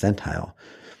 5 percentile,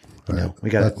 we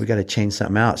got to change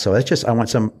something out. So that's just, I want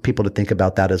some people to think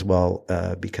about that as well,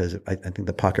 because I think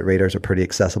the pocket radars are pretty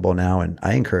accessible now, and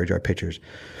I encourage our pitchers,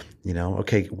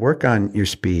 okay, work on your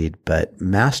speed, but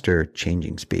master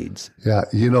changing speeds. Yeah.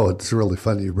 It's really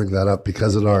funny you bring that up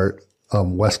because at our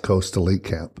West Coast Elite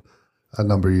Camp a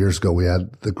number of years ago, we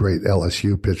had the great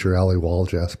LSU pitcher, Allie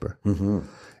Walljasper. Mm-hmm.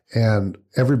 And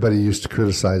everybody used to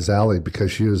criticize Allie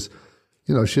because she was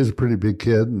a pretty big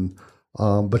kid, and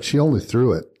but she only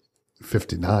threw it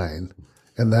 59.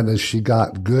 And then as she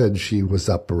got good, she was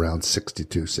up around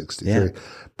 62, 63. Yeah.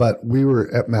 But we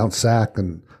were at Mount Sac,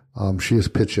 and she was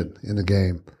pitching in the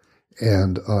game.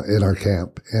 and in our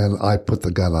camp, and I put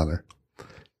the gun on her.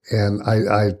 And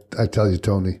I tell you,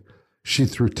 Tony, she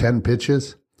threw 10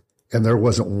 pitches, and there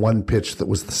wasn't one pitch that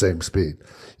was the same speed.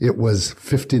 It was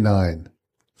 59,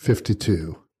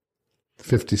 52,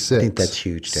 56. I think that's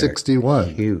huge, Derek.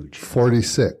 61, Huge.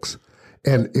 46.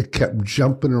 And it kept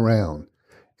jumping around.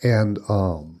 And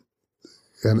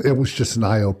it was just an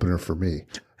eye-opener for me.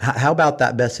 How about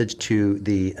that message to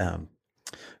the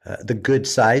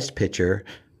good-sized pitcher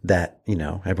that,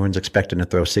 everyone's expecting to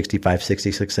throw 65,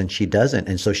 66, and she doesn't.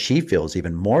 And so she feels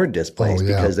even more displaced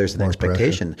because there's an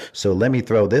expectation. Pressure. So let me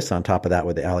throw this on top of that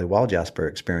with the Allie Waljasper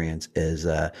experience is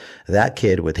that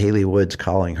kid with Haley Woods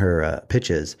calling her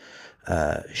pitches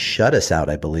shut us out,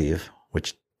 I believe,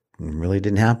 which really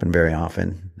didn't happen very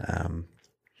often.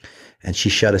 And she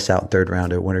shut us out in third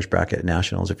round of winners bracket at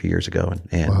nationals a few years ago,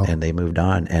 and they moved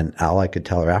on. And all I could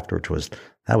tell her afterwards was,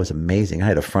 that was amazing. I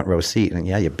had a front row seat, and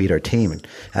you beat our team, and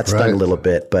that stung a little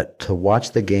bit. But to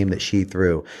watch the game that she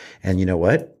threw, and you know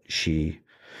what?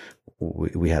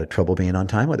 We had trouble being on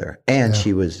time with her, and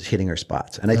she was hitting her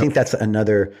spots. And I think that's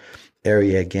another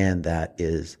area again that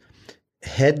is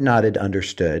head nodded,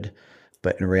 understood,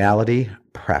 but in reality,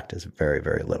 practice very,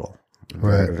 very little.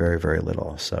 Very, very, very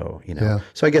little. So,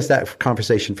 so I guess that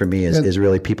conversation for me is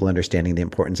really people understanding the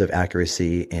importance of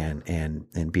accuracy and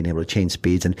being able to change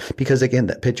speeds. And because again,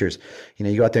 that pitchers,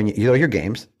 you go out there and you know your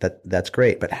games, that's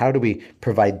great. But how do we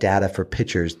provide data for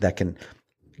pitchers that can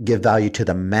give value to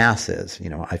the masses?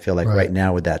 I feel like right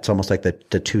now with that, it's almost like the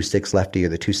 2.6 lefty or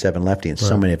the 2.7 lefty, and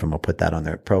so many of them will put that on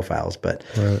their profiles. But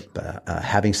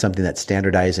having something that's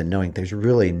standardized and knowing there's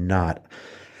really not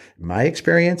my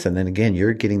experience, and then again,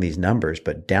 you're getting these numbers,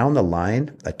 but down the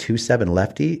line, a 2.7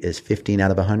 lefty is 15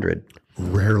 out of 100.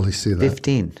 Rarely see that.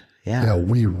 15. Yeah. Yeah,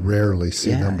 we rarely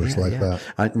see numbers like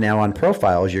that. Now on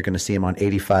profiles, you're going to see them on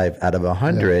 85 out of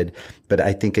 100. Yeah. But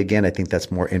I think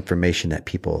that's more information that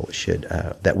people should,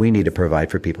 that we need to provide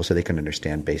for people so they can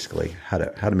understand basically how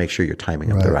to make sure you're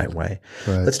timing up the right way.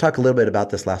 Right. Let's talk a little bit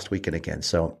about this last weekend again.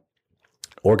 So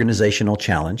organizational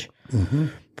challenge. Mm-hmm.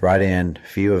 Brought in a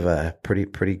few of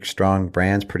pretty strong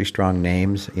brands, pretty strong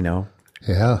names,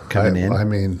 coming in. I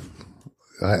mean,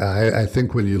 I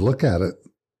think when you look at it,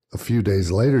 a few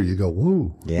days later, you go,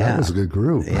 woo, that was a good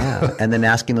group. Yeah. And then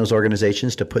asking those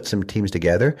organizations to put some teams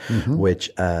together, which,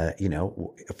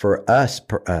 for us,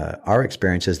 our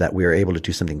experience is that we were able to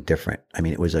do something different. I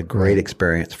mean, it was a great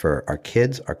experience for our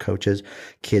kids, our coaches,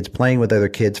 kids playing with other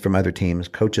kids from other teams,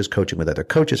 coaches coaching with other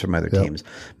coaches from other teams,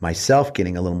 myself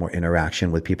getting a little more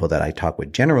interaction with people that I talk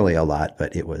with generally a lot,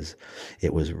 but it was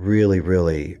really,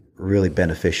 really, really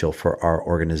beneficial for our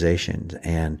organizations.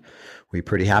 And we're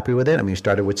pretty happy with it. I mean, we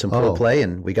started with some pool play,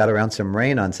 and we got around some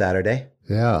rain on Saturday.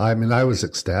 Yeah, I mean, I was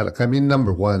ecstatic. I mean,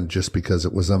 number one, just because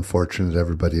it was unfortunate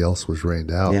everybody else was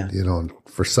rained out. Yeah. And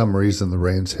for some reason the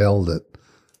rains held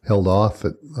off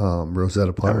at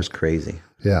Rosetta Park. That was crazy.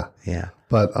 Yeah. Yeah.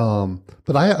 But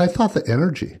I thought the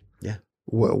energy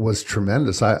was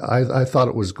tremendous. I thought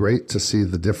it was great to see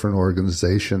the different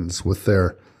organizations with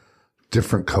their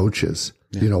different coaches,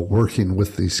 working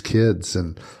with these kids,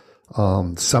 and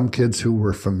some kids who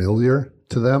were familiar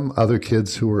to them, other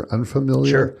kids who were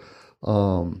unfamiliar.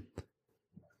 Sure.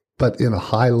 But in a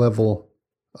high level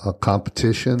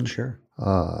competition. Sure.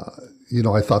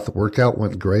 I thought the workout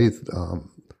went great.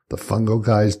 The Fungo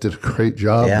guys did a great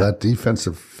job. Yeah. That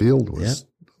defensive field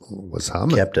was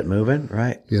humming. Kept it moving,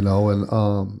 right? And I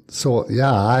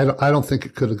don't think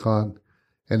it could have gone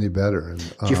any better. And,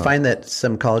 did you find that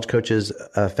some college coaches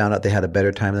found out they had a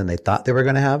better time than they thought they were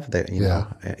going to have?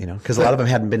 Because a lot of them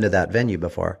hadn't been to that venue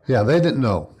before. Yeah, they didn't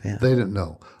know. Yeah. They didn't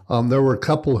know. There were a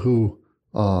couple who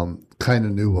kind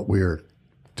of knew what we were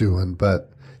doing,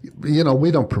 but we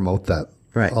don't promote that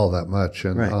all that much.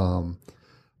 And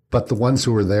but the ones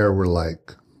who were there were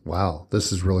like, "Wow,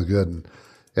 this is really good."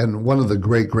 And one of the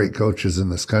great coaches in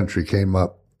this country came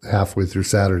up halfway through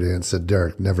Saturday and said,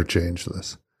 "Derek, never change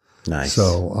this." Nice.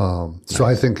 So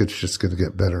I think it's just going to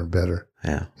get better and better.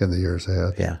 In the years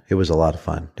ahead. Yeah, it was a lot of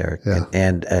fun, Derek. Yeah.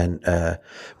 And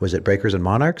was it Breakers and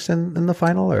Monarchs in the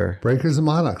final, or Breakers and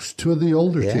Monarchs, two of the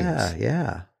older teams?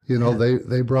 Yeah.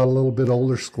 They brought a little bit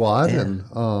older squad, and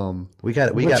which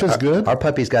is good. Our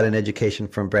puppies got an education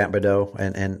from Brant Bordeaux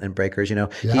and Breakers.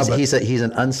 He's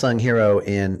an unsung hero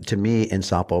to me in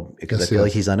softball because I feel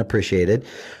like he's unappreciated.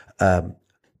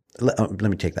 let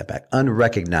me take that back.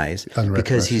 Unrecognized, because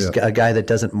Unrecognized, he's yeah. a guy that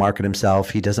doesn't market himself.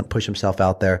 He doesn't push himself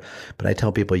out there. But I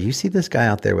tell people, you see this guy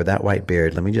out there with that white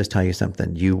beard. Let me just tell you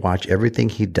something. You watch everything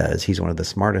he does. He's one of the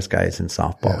smartest guys in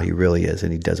softball. Yeah. He really is.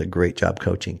 And he does a great job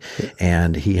coaching.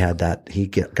 And he had that,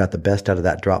 got the best out of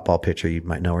that drop ball pitcher. You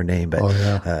might know her name,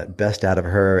 but best out of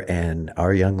her. And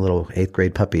our young little 8th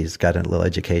grade puppies got a little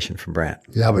education from Brant.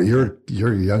 Yeah, but your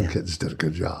young kids did a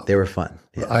good job. They were fun.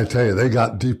 Yeah. I tell you, they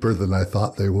got deeper than I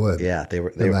thought they would. Yeah, they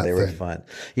were fun.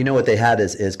 You know what they had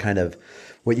is kind of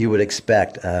what you would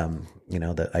expect.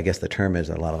 I guess the term is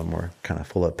a lot of them were kind of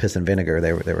full of piss and vinegar.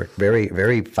 They were very,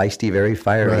 very feisty, very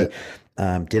fiery.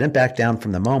 Right. Didn't back down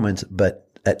from the moment, but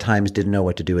at times didn't know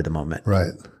what to do with the moment.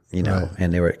 Right. Right.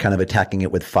 And they were kind of attacking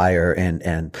it with fire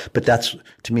but that's,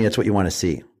 to me, that's what you want to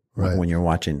see. Right. When you're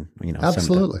watching,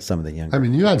 Absolutely. some of the younger. I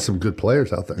mean, you had some good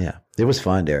players out there. Yeah, it was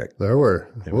fun, Derek. There were.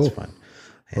 It was fun.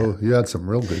 Yeah. Oh, you had some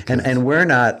real good kids. And we're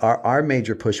not, our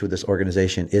major push with this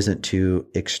organization isn't to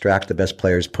extract the best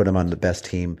players, put them on the best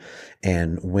team,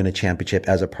 and win a championship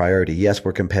as a priority. Yes,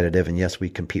 we're competitive, and yes, we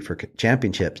compete for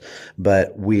championships,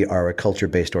 but we are a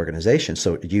culture-based organization.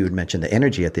 So you had mentioned the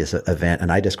energy at this event,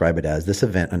 and I describe it as this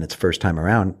event on its first time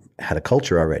around had a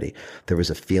culture already. There was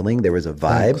a feeling, there was a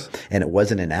vibe, and it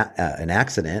wasn't an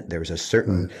accident. There was a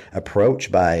certain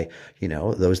approach by,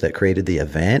 those that created the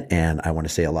event, and I want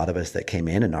to say a lot of us that came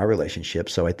in our relationship.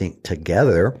 So I think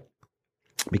together,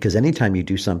 because anytime you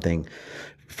do something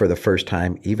for the first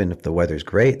time, even if the weather's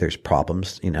great, there's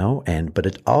problems, but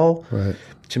it's all,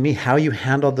 to me, how you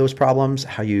handle those problems,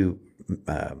 how you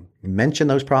mention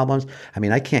those problems. I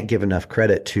mean, I can't give enough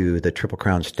credit to the Triple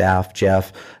Crown staff,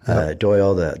 Jeff,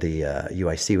 Doyle, the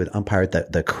UIC with umpire,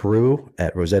 the crew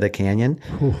at Rosetta Canyon.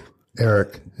 Ooh,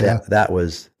 Eric.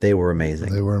 They were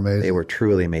amazing. They were amazing. They were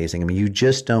truly amazing. I mean, you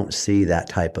just don't see that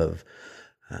type of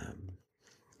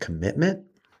commitment.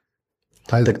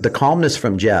 The calmness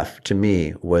from Jeff, to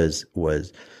me, was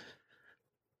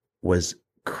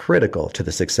critical to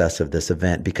the success of this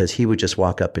event, because he would just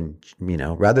walk up and,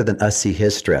 rather than us see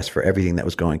his stress for everything that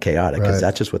was going chaotic, because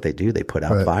that's just what they do. They put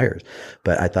out fires.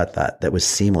 But I thought that was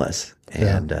seamless.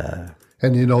 And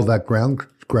that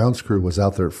grounds crew was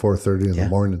out there at 4:30 in the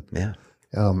morning. Yeah.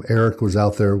 Eric was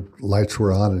out there, lights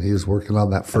were on, and he was working on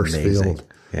that first field.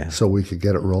 Yeah. So we could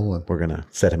get it rolling. We're going to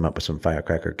set him up with some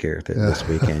firecracker gear this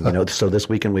weekend. So this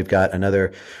weekend we've got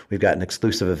an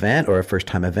exclusive event, or a first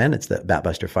time event. It's the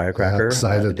Batbuster Firecracker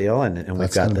deal. And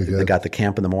we've got the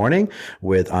camp in the morning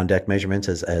with on deck measurements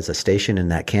as a station in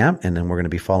that camp. And then we're going to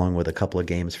be following with a couple of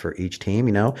games for each team,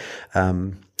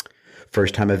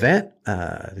 First time event,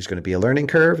 there's going to be a learning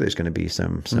curve. There's going to be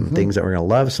some things that we're going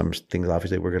to love, some things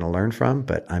obviously we're going to learn from,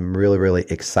 but I'm really, really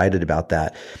excited about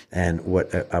that. And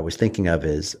what I was thinking of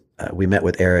is we met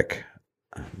with Eric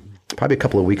probably a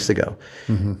couple of weeks ago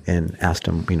and asked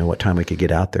him, what time we could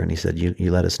get out there. And he said,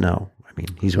 you let us know. I mean,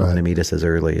 he's willing to meet us as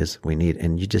early as we need.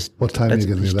 And you just, what time are you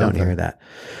going to don't hear that.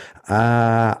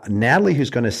 Natalie,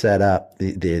 who's going to set up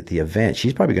the event,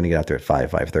 she's probably going to get out there at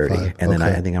 5:30, and then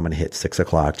I think I'm going to hit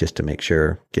 6:00 just to make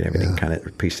sure, get everything kind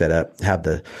of pre-set up, have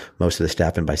most of the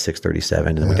staff in by 6:37,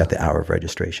 and then we got the hour of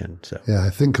registration. So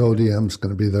I think ODM's going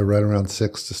to be there right around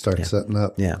 6 to start setting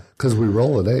up. Yeah, because we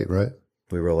roll at 8, right?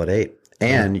 We roll at 8.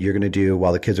 And you're going to do,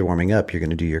 while the kids are warming up, you're going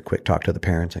to do your quick talk to the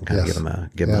parents and kind of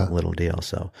give them a little deal.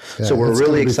 So we're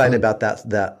really excited about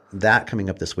that coming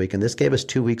up this week. And this gave us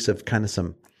 2 weeks of kind of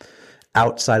some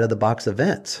outside of the box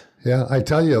events. Yeah, I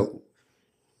tell you,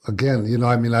 again,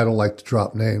 I don't like to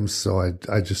drop names, so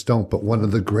I just don't. But one of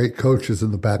the great coaches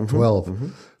in the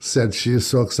Pac-12 said she is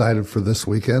so excited for this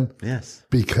weekend. Yes,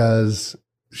 because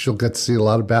she'll get to see a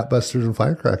lot of Batbusters and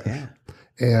Firecrackers. Yeah,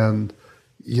 and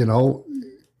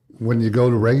when you go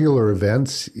to regular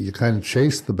events, you kind of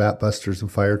chase the Batbusters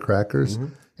and Firecrackers,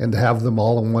 and to have them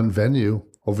all in one venue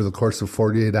over the course of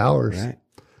 48 hours,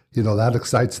 that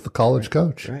excites the college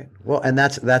coach. Right. Well, and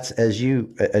that's as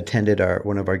you attended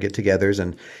one of our get-togethers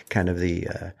and kind of the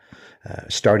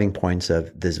starting points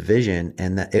of this vision,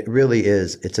 and that it really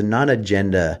is. It's a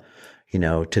non-agenda,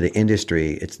 to the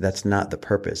industry. That's not the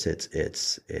purpose.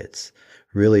 It's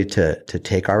really to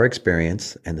take our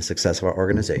experience and the success of our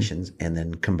organizations and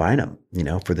then combine them,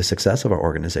 for the success of our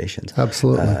organizations.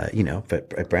 Absolutely. If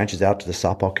it branches out to the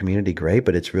softball community, great,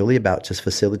 but it's really about just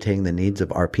facilitating the needs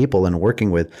of our people and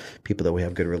working with people that we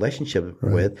have good relationship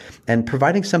with and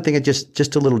providing something that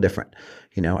just a little different.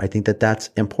 I think that's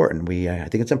important. I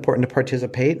think it's important to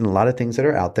participate in a lot of things that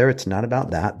are out there. It's not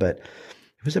about that, but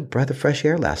it was a breath of fresh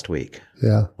air last week.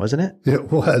 Yeah. Wasn't it?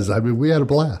 It was. I mean, we had a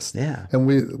blast. Yeah. And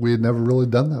we had never really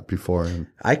done that before. And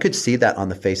I could see that on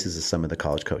the faces of some of the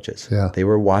college coaches. Yeah. They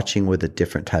were watching with a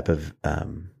different type of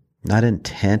not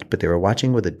intent, but they were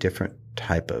watching with a different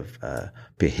type of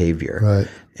behavior. Right.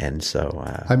 And so,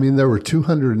 there were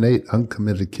 208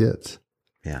 uncommitted kids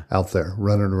out there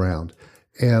running around.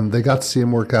 And they got to see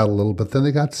him work out a little, but then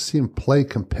they got to see him play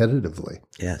competitively.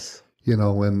 yes.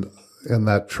 And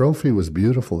that trophy was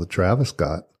beautiful that Travis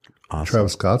got. Awesome.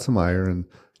 Travis Kotzemeyer. And,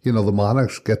 the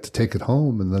Monarchs get to take it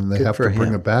home, and then they Good have to for bring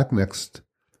him. it back next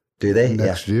Do they?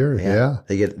 year. Yeah.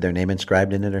 They get their name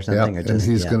inscribed in it or Yeah. something? Or And just,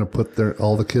 he's going to put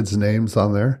all the kids' names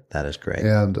on there. That is great.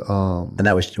 And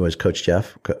that was Coach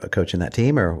Jeff coaching that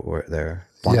team, or were there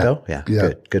Blanco? Yeah.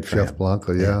 Good for Jeff him.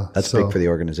 Blanco, yeah. That's So, big for the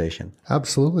organization.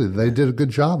 Absolutely. They did a good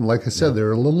job. And like I said,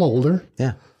 they're a little older,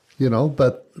 Yeah.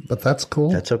 but that's cool.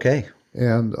 That's okay.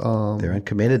 And They're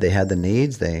uncommitted. They had the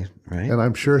needs. Right? and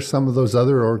I'm sure some of those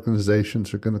other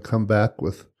organizations are going to come back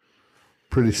with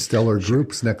pretty stellar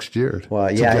groups next year. Well,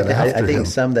 to yeah, get I after think him.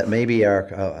 some that maybe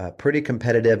are pretty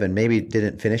competitive and maybe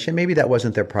didn't finish, and maybe that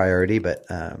wasn't their priority. But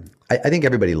I think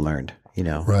everybody learned.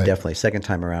 Right. Definitely second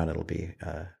time around, it'll be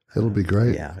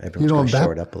great. yeah, everyone's going to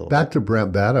shore it up a little back bit. to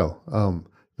Brent Batto.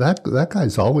 That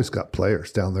guy's always got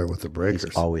players down there with the Breakers.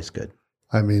 He's always good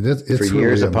It's for really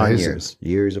years upon amazing.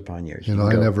 years upon years.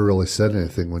 I never really said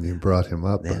anything when you brought him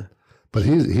up, but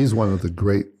he's one of the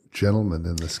great gentlemen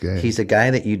in this game. He's a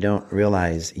guy that you don't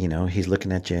realize, he's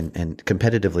looking at you and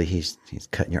competitively he's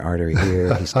cutting your artery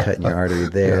here, he's cutting your artery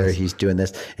there, Yes. he's doing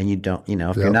this. And you don't,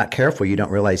 if you're not careful, you don't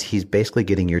realize he's basically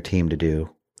getting your team to do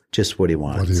just what he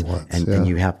wants. And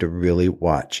you have to really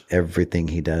watch everything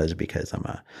he does, because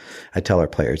I tell our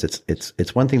players,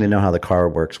 it's one thing to know how the car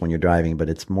works when you're driving, but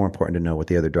it's more important to know what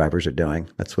the other drivers are doing.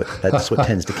 That's what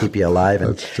tends to keep you alive.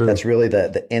 And that's really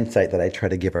the insight that I try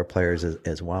to give our players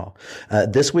as well.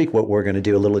 This week, what we're going to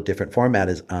do, a little different format,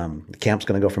 is the camp's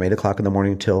going to go from 8:00 in the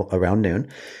morning till around noon.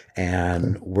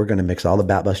 And we're going to mix all the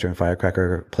Batbuster and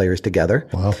Firecracker players together.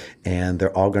 Wow. And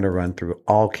they're all going to run through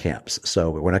all camps. So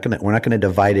we're not going to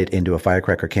divide it into a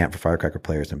Firecracker camp for Firecracker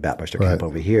players and Batbuster camp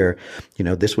over here.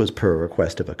 This was per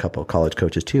request of a couple of college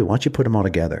coaches too. Why don't you put them all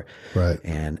together? Right.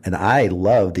 And I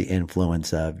love the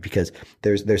influence of, because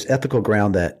there's ethical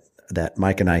ground that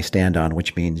Mike and I stand on,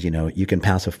 which means, you can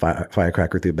pass a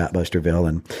Firecracker through Batbusterville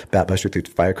and Batbuster through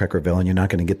Firecrackerville, and you're not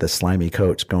going to get the slimy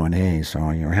coach going, hey, so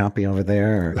you're happy over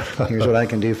there, or here's what I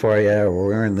can do for you, or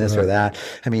we're in this or that.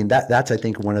 I mean, that's, I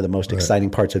think, one of the most exciting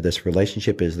parts of this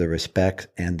relationship is the respect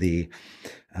and the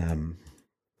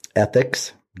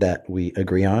ethics that we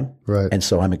agree on. Right. And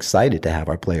so I'm excited to have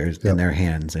our players in their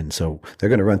hands. And so they're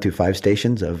going to run through 5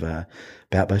 stations of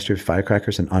Batbusters,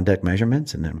 Firecrackers, and on-deck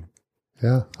measurements, and then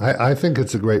Yeah, I think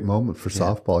it's a great moment for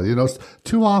softball.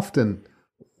 Too often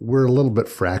we're a little bit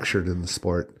fractured in the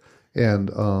sport, and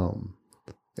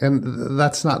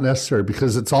that's not necessary,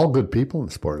 because it's all good people in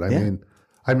the sport.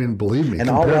 I mean, believe me, and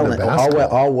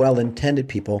all well-intended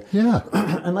people. Yeah,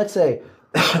 and let's say,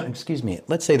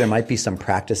 let's say there might be some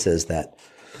practices that,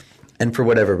 and for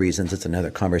whatever reasons, it's another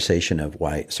conversation of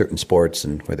why certain sports,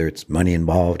 and whether it's money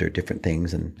involved or different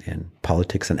things, and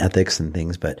politics and ethics and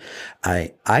things. But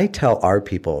I tell our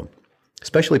people,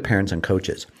 especially parents and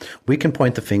coaches, we can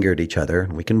point the finger at each other,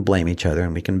 and we can blame each other,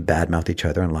 and we can badmouth each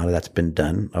other, and a lot of that's been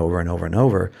done over and over and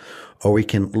over. Or we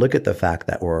can look at the fact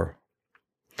that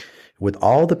with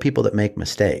all the people that make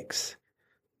mistakes,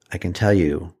 I can tell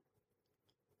you,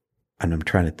 and I'm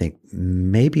trying to think,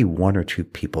 maybe 1 or 2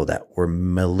 people that were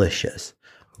malicious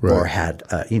or had,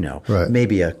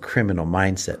 maybe a criminal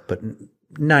mindset, but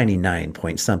 99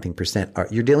 point something percent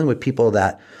you're dealing with people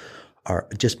that are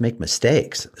just make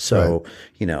mistakes. So,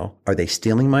 are they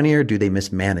stealing money, or do they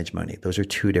mismanage money? Those are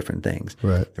 2 different things,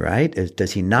 right?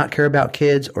 Does he not care about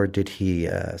kids, or did he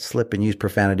slip and use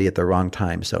profanity at the wrong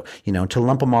time? So, to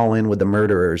lump them all in with the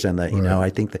murderers and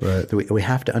I think that we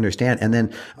have to understand. And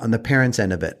then on the parents'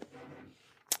 end of it,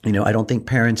 I don't think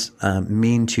parents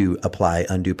mean to apply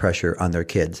undue pressure on their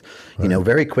kids.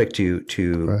 Very quick to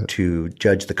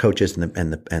judge the coaches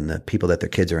and the people that their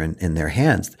kids are in their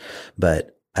hands.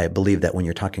 But I believe that when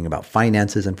you're talking about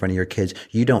finances in front of your kids,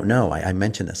 you don't know. I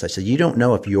mentioned this. I said, you don't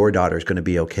know if your daughter is going to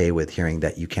be okay with hearing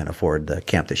that you can't afford the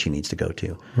camp that she needs to go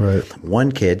to. Right.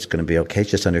 One kid's going to be okay,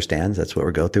 just understands that's what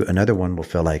we go through. Another one will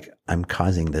feel like, I'm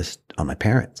causing this on my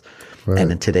parents. Right.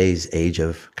 And in today's age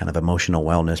of kind of emotional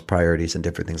wellness priorities and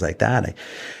different things like that, I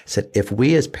said, if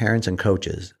we as parents and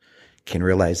coaches can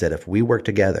realize that if we work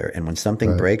together, and when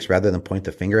something breaks, rather than point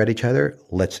the finger at each other,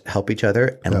 let's help each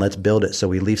other and let's build it so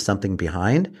we leave something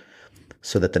behind,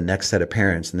 so that the next set of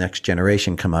parents, the next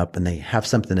generation come up and they have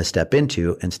something to step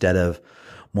into, instead of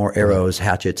more arrows,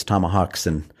 hatchets, tomahawks,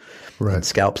 and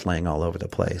scalps laying all over the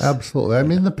place. Absolutely. I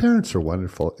mean, the parents are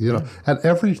wonderful. At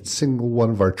every single one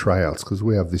of our tryouts, because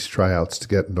we have these tryouts to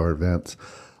get into our events,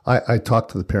 I talk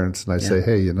to the parents and I say,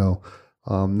 hey,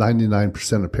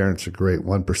 99% of parents are great,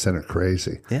 1% are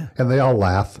crazy. Yeah. And they all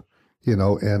laugh,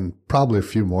 and probably a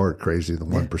few more are crazy than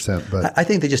 1%. But I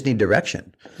think they just need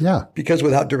direction. Yeah. Because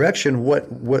without direction,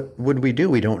 what would we do?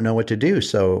 We don't know what to do.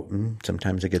 So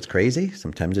sometimes it gets crazy.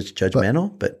 Sometimes it's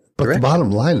judgmental, but the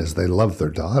bottom line is they love their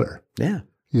daughter. Yeah.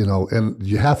 And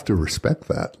you have to respect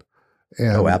that.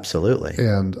 And, absolutely.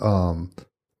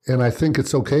 And I think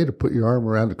it's okay to put your arm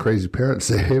around a crazy parent and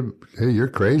say, hey, you're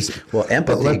crazy. Well,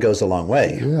 empathy goes a long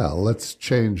way. Yeah, let's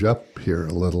change up here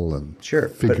a little and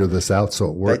figure this out so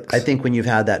it works. I think when you've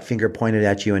had that finger pointed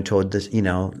at you and told this,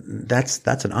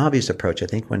 that's an obvious approach. I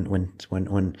think when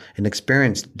an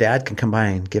experienced dad can come by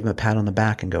and give him a pat on the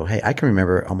back and go, hey, I can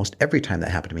remember almost every time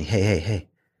that happened to me. Hey.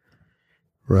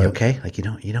 Right. You okay? Like you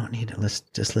don't need it. Let's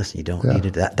just listen. You don't need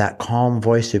it. That calm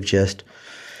voice of just,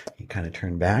 you kind of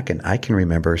turn back, and I can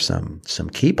remember some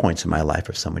key points in my life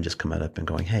of someone just coming up and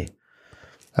going, hey.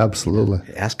 Absolutely.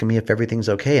 Asking me if everything's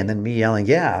okay, and then me yelling,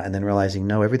 yeah, and then realizing,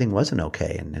 no, everything wasn't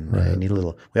okay. And I need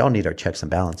we all need our checks and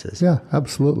balances. Yeah,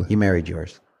 absolutely. You married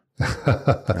yours.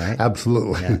 Right?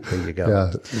 Absolutely. Yeah, there you go.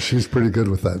 Yeah, she's pretty good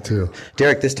with that too.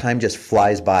 Derek, this time just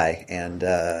flies by, and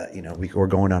we're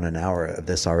going on an hour of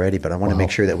this already. But I want to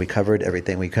make sure that we covered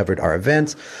everything. We covered our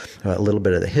events, a little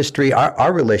bit of the history,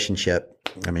 our relationship.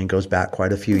 I mean, goes back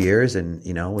quite a few years, and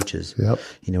which is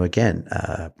again,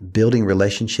 building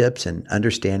relationships and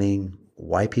understanding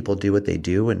why people do what they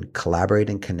do, and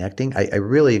collaborating, connecting. I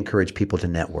really encourage people to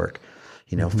network.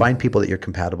 Find people that you're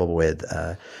compatible with.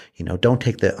 Don't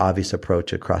take the obvious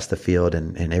approach across the field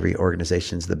and every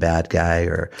organization's the bad guy,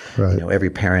 or, every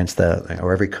parent's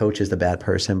or every coach is the bad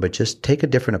person, but just take a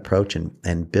different approach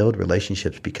and build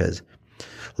relationships, because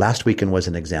last weekend was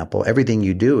an example. Everything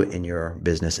you do in your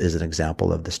business is an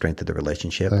example of the strength of the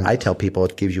relationship. Thanks. I tell people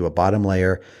it gives you a bottom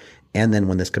layer. And then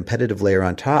when this competitive layer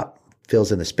on top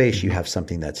fills in the space, you have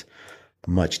something that's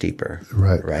much deeper.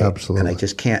 Right. Absolutely. And I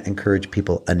just can't encourage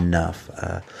people enough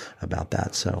about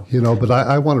that. So, but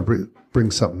I want to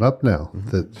bring something up now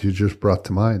that you just brought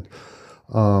to mind.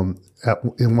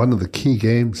 In one of the key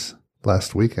games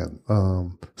last weekend,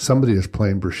 somebody is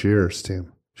playing Brashear's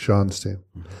team, Sean's team.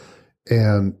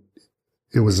 And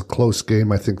it was a close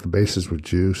game. I think the bases were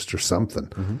juiced or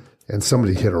something. And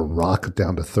somebody hit a rocket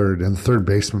down to third, and the third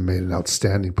baseman made an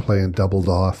outstanding play and doubled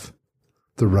off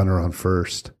the runner on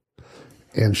first.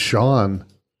 And Sean,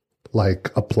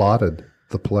 applauded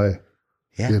the play,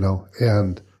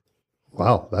 and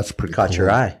wow, that's pretty cool. Caught your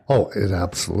eye. Oh, it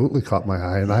absolutely caught my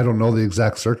eye. And I don't know the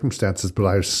exact circumstances, but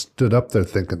I stood up there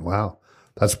thinking, wow,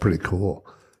 that's pretty cool.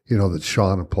 That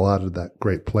Sean applauded that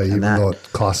great play, even though it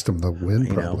cost him the win,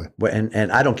 probably.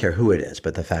 And I don't care who it is,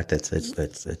 but the fact that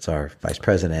it's our vice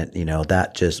president,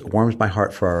 that just warms my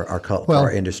heart for our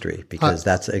industry, because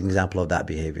that's an example of that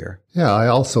behavior. Yeah, I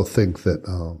also think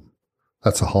that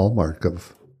that's a hallmark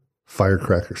of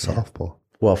firecracker softball.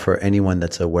 Well, for anyone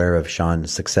that's aware of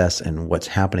Sean's success and what's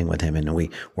happening with him, and we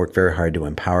work very hard to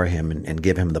empower him and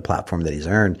give him the platform that he's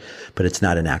earned, but it's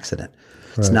not an accident.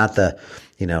 It's not the,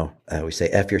 we say,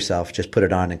 F yourself, just put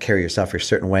it on and carry yourself a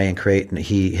certain way and create. And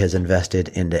he has invested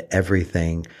into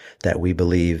everything that we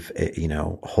believe,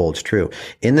 holds true.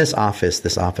 In this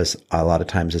office a lot of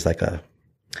times is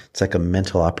it's like a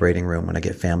mental operating room when I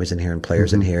get families in here and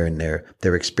players in here, and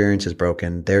their experience is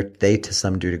broken. They to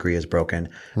some degree is broken.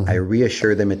 I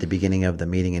reassure them at the beginning of the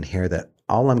meeting in here that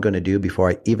all I'm going to do before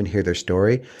I even hear their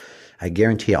story, I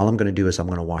guarantee all I'm going to do is I'm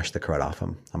going to wash the crud off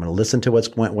them. I'm going to listen to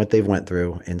what they've went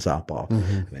through in softball.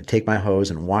 I'm going to take my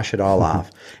hose and wash it all off.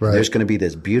 Right. There's going to be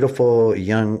this beautiful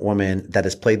young woman that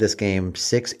has played this game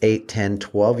 6, 8, 10,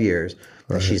 12 years.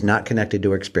 Right. She's not connected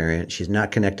to her experience. She's not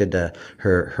connected to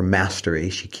her mastery.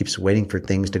 She keeps waiting for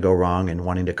things to go wrong and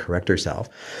wanting to correct herself.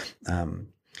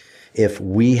 If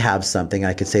we have something,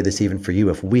 I could say this even for you,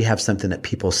 if we have something that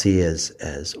people see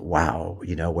as wow,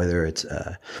 whether it's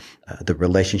the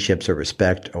relationships or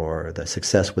respect or the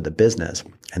success with the business,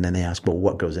 and then they ask, well,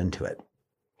 what goes into it?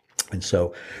 And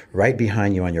so right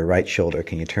behind you on your right shoulder,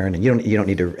 can you turn? And you don't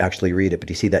need to actually read it, but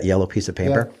you see that yellow piece of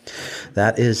paper? Yeah.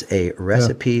 That is a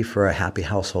recipe for a happy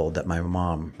household that my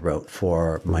mom wrote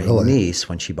for my niece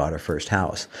when she bought her first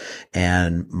house.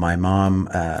 And my mom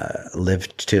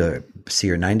lived to see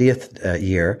her 90th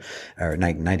year, or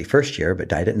 91st year, but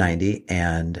died at 90.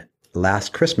 And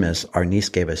last Christmas, our niece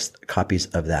gave us copies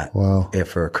of that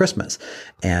for Christmas.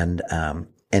 And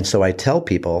so I tell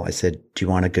people, I said, do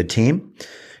you want a good team?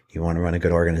 You want to run a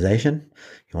good organization?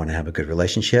 You want to have a good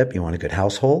relationship? You want a good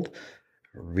household?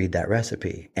 Read that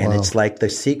recipe. And it's like the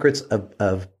secrets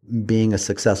of being a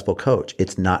successful coach.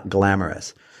 It's not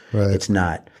glamorous. Right. It's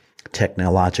not,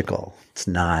 technological. It's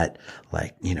not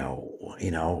like,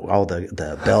 all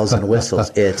the bells and whistles.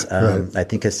 It's, Right. I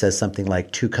think it says something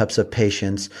like 2 cups of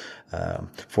patience,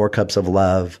 4 cups of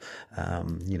love,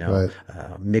 Right.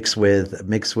 mix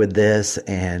with this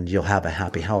and you'll have a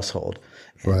happy household.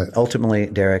 And Right. ultimately,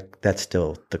 Derek, that's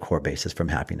still the core basis from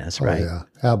happiness, right? Oh, yeah,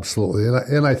 absolutely.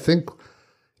 And I think,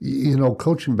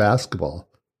 coaching basketball,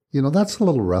 that's a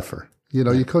little rougher.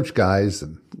 You coach guys,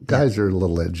 and guys are a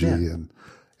little edgy and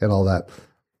all that.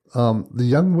 The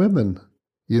young women,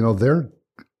 they're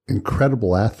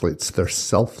incredible athletes. They're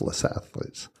selfless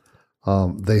athletes.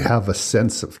 They have a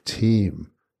sense of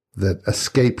team that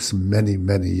escapes many,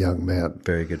 many young men.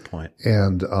 Very good point.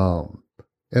 And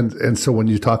so when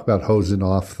you talk about hosing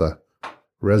off the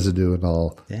residue and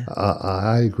all,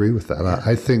 I agree with that.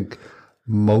 I think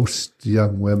most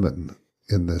young women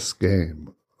in this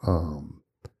game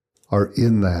are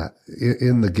in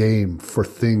the game for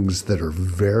things that are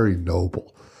very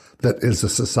noble, that as a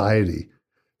society,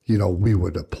 we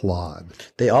would applaud.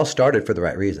 They all started for the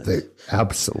right reasons.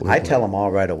 Absolutely. I tell them all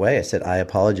right away. I said, I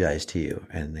apologize to you.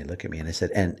 And they look at me and I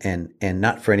said, and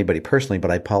not for anybody personally,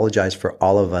 but I apologize for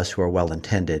all of us who are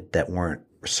well-intended that weren't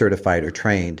certified or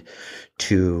trained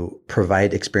to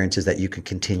provide experiences that you can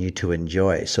continue to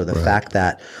enjoy. So the fact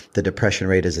that the depression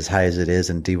rate is as high as it is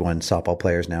in D1 softball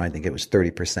players now, I think it was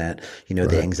 30%,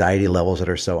 the anxiety levels that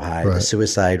are so high, the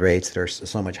suicide rates that are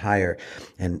so much higher.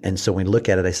 And so when we look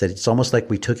at it, I said, it's almost like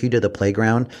we took you to the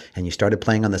playground and you started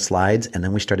playing on the slides, and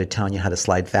then we started telling you how to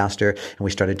slide faster, and we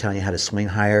started telling you how to swing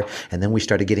higher. And then we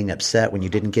started getting upset when you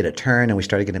didn't get a turn, and we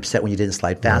started getting upset when you didn't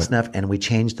slide fast enough. And we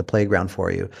changed the playground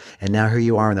for you. And now here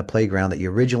you are in the playground that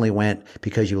you originally went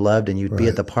because you loved, and you'd be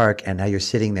at the park, and now you're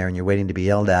sitting there and you're waiting to be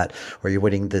yelled at, or you're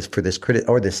waiting for this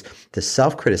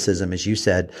self-criticism, as you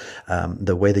said.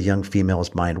 The way the young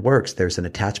female's mind works, there's an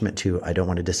attachment to, I don't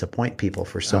want to disappoint people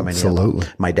for so many of them.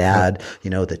 My dad,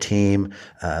 the team,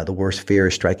 the worst fear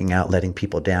is striking out, letting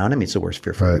people down. I mean, it's the worst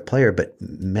fear for every player, but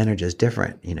men are just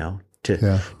different,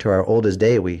 to our oldest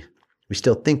day, we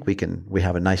still think we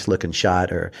have a nice looking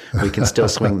shot, or we can still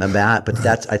swing the bat. But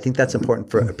I think that's important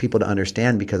for people to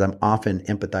understand, because I'm often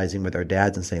empathizing with our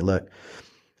dads and saying, look,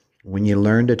 when you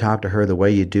learn to talk to her the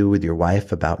way you do with your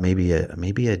wife about maybe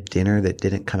a dinner that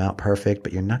didn't come out perfect,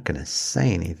 but you're not going to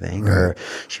say anything, or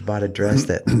she bought a dress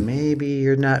that maybe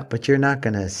you're not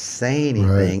going to say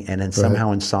anything. And then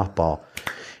somehow in softball,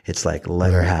 it's like,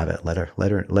 let her have it. Let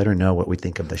her know what we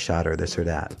think of the shot, or this or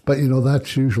that. But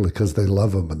that's usually because they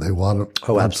love them and they want it.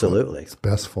 Oh, absolutely. It's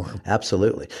best for them.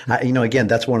 Absolutely. Again,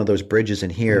 that's one of those bridges in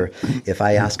here. If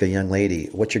I ask a young lady,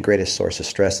 what's your greatest source of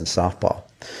stress in softball?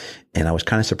 And I was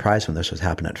kind of surprised when this was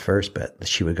happening at first, but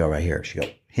she would go right here. She'd go,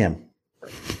 him.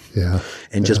 Yeah.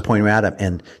 And just point right at him.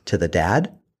 And to the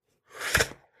dad,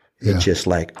 it's just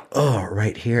like, oh,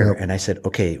 right here. Yep. And I said,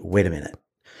 okay, wait a minute.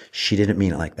 She didn't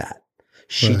mean it like that.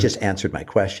 She just answered my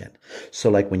question. So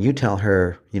like when you tell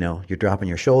her, you're dropping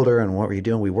your shoulder and what were you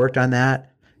doing? We worked on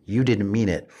that. You didn't mean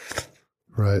it.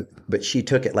 Right. But she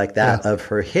took it like that of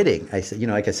her hitting. I said,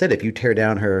 like I said, if you tear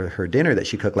down her dinner that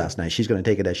she cooked last night, she's going to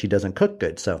take it as she doesn't cook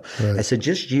good. So I said,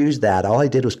 just use that. All I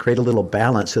did was create a little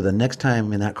balance. So the next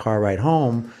time in that car ride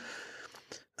home,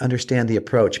 understand the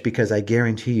approach, because I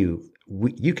guarantee you,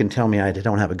 you can tell me I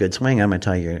don't have a good swing. I'm going to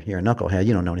tell you you're a knucklehead.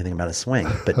 You don't know anything about a swing.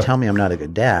 But tell me I'm not a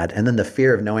good dad. And then the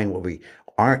fear of knowing what we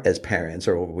aren't as parents,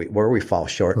 or where we fall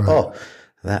short. Right. Oh,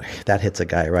 that hits a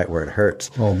guy right where it hurts.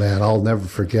 Oh, man, I'll never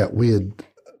forget. We had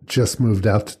just moved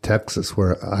out to Texas,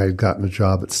 where I had gotten a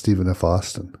job at Stephen F.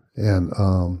 Austin. And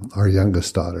our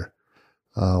youngest daughter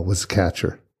was a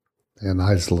catcher. And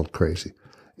I was a little crazy.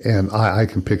 And I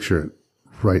can picture it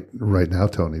right now,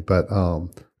 Tony. But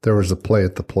there was a play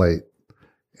at the plate,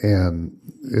 and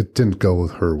it didn't go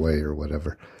her way or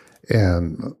whatever.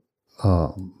 And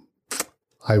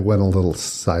I went a little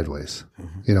sideways,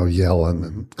 yelling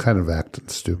and kind of acting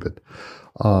stupid.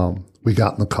 We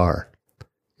got in the car,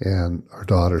 and our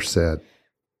daughter said,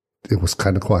 it was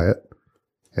kind of quiet.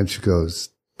 And she goes,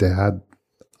 Dad,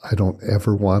 I don't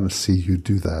ever want to see you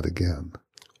do that again.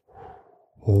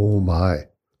 Oh, my.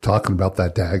 Talking about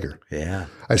that dagger. Yeah.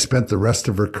 I spent the rest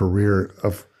of her career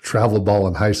of travel ball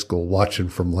in high school watching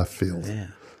from left field. Yeah.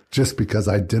 Just because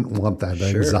I didn't want that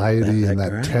anxiety and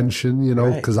that tension,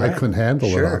 because I couldn't handle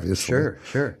it, obviously.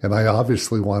 Sure. And I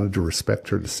obviously wanted to respect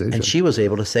her decision. And she was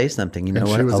able to say something. A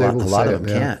lot of them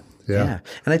can't. Yeah.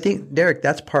 And I think, Derek,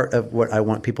 that's part of what I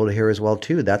want people to hear as well,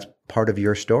 too. That's part of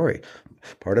your story.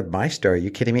 part of my story. Are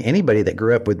you kidding me? Anybody that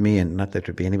grew up with me, and not that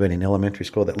there'd be anybody in elementary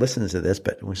school that listens to this,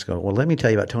 but we just go, well, let me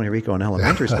tell you about Tony Rico in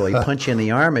elementary school. He'd punch you in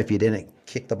the arm if you didn't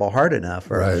kick the ball hard enough,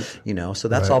 or, so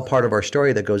that's all part of our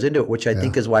story that goes into it, which I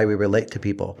think is why we relate to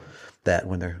people that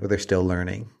when they're still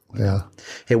learning. Yeah.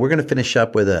 Hey, we're going to finish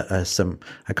up with some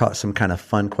kind of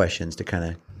fun questions to kind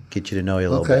of get you to know you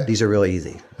a little bit. These are really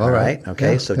easy. All right.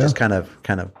 Okay. So just kind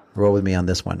of roll with me on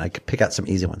this one. I could pick out some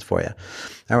easy ones for you.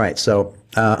 All right. So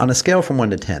on a scale from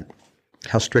 1 to 10,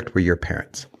 how strict were your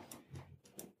parents?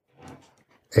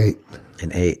 8.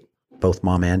 An 8. Both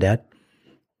mom and dad?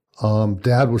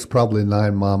 Dad was probably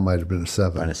 9. Mom might have been a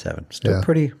 7. Mine a 7. Still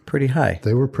pretty high.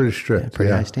 They were pretty strict.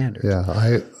 Pretty high standards.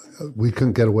 Yeah. We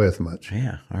couldn't get away with much.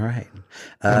 Yeah. All right.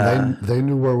 And they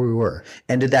knew where we were.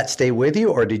 And did that stay with you,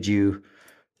 or did you?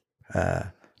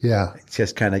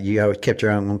 Just kind of, you always kept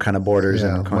your own kind of borders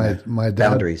and kind of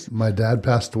boundaries. My dad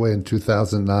passed away in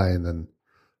 2009, and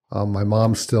my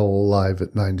mom's still alive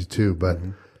at 92. But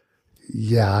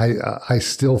I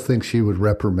still think she would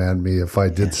reprimand me if I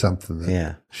did something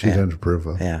that she didn't approve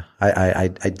of. Yeah,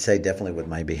 I'd say definitely with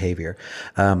my behavior.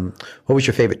 What was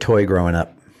your favorite toy growing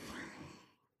up?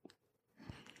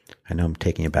 I know I'm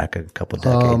taking you back a couple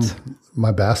decades.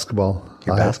 My basketball.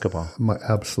 Your basketball.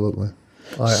 Absolutely.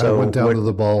 I went down to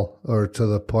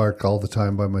the park all the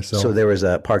time by myself. So there was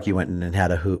a park you went in and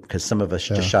had a hoop, because some of us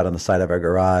just shot on the side of our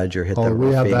garage or hit the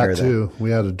we had roofing. that too.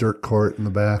 We had a dirt court in the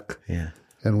back. Yeah.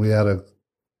 And we had a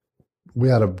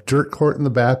dirt court in the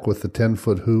back with a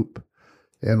 10-foot hoop,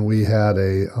 and we had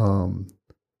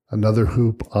another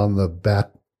hoop on the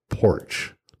back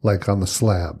porch, like on the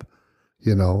slab,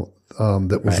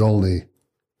 that was only,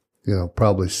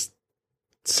 probably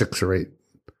 6 or 8.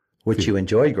 Which you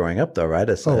enjoyed growing up, though, right?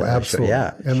 Absolutely.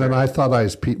 Then I thought I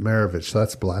was Pete Maravich, so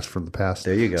that's a blast from the past.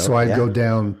 There you go. So I'd go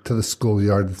down to the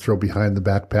schoolyard and throw behind the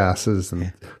back passes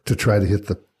and to try to hit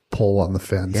the pole on the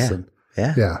fence.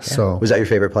 Yeah. So was that your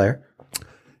favorite player?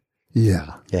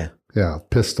 Yeah. Yeah. Yeah.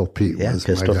 Pistol Pete was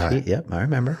Pistol my guy. Pete. Yep, I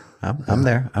remember. I'm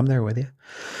there. I'm there with you.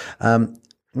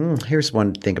 Here's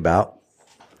one to think about.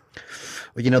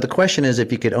 Well, the question is,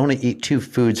 if you could only eat 2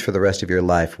 foods for the rest of your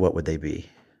life, what would they be?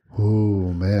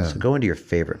 Oh, man. So go into your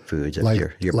favorite foods. It's like,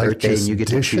 your birthday, and you get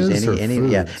to choose any.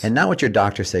 Foods? Yeah, and not what your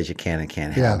doctor says you can and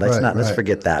can't have. Let's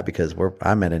forget that, because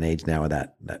I'm at an age now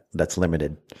where that's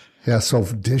limited. Yeah. So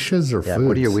dishes or foods?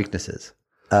 What are your weaknesses?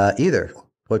 Either.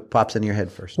 What pops in your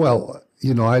head first? Well,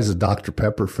 I was a Dr.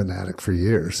 Pepper fanatic for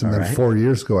years, and then 4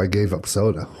 years ago I gave up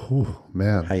soda. Oh,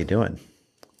 man. How you doing?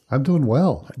 I'm doing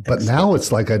well, but now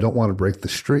it's like I don't want to break the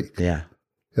streak. Yeah.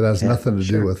 It has nothing to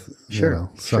do with,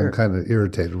 so I'm kind of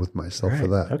irritated with myself for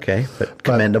that. Okay, but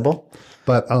commendable.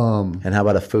 But and how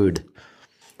about a food?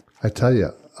 I tell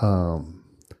you,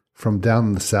 from down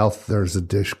in the south, there's a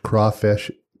dish,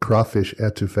 crawfish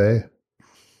etouffee.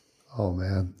 Oh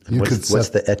man, what's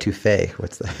the etouffee?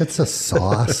 What's that? It's a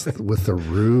sauce with a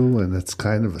roux, and it's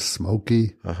kind of a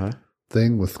smoky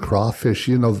thing with crawfish.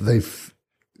 They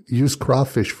use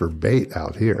crawfish for bait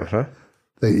out here.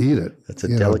 They eat it. It's a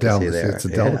delicacy there. It's a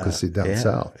delicacy down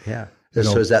south. Yeah.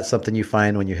 So is that something you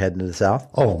find when you head into the south?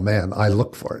 Oh, man, I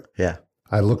look for it. Yeah.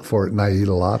 I look for it, and I eat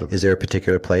a lot of it. Is there a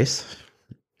particular place?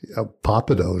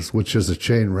 Papado's, which is a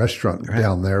chain restaurant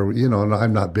down there. And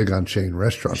I'm not big on chain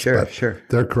restaurants. Sure.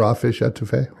 Their crawfish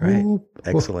etouffee. Right.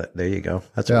 Excellent. There you go.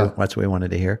 That's what we wanted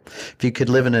to hear. If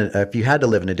you had to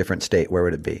live in a different state, where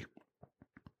would it be?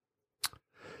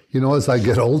 As I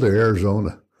get older,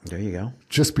 Arizona. There you go.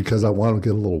 Just because I want to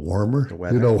get a little warmer. The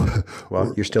weather.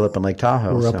 Well, you're still up in Lake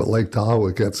Tahoe. We're up at Lake Tahoe.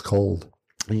 It gets cold.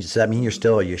 Does that mean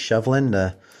are you shoveling?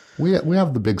 We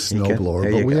have the big snow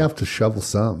blower, but we have to shovel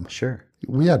some. Sure.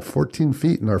 We had 14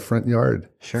 feet in our front yard.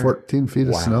 Sure. 14 feet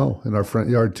of snow in our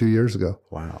front yard 2 years ago.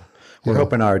 Wow. We're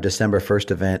hoping our December 1st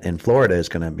event in Florida is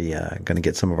going to be going to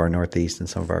get some of our Northeast and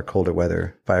some of our colder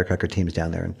weather firecracker teams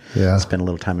down there and spend a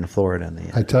little time in Florida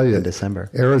I tell you, in December.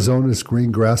 Arizona's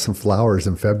green grass and flowers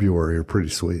in February are pretty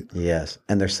sweet. Yes,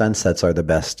 and their sunsets are the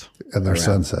best. And their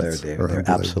sunsets they're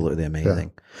absolutely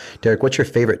amazing. Yeah. Derek, what's your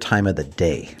favorite time of the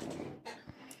day?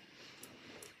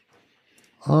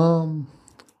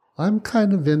 I'm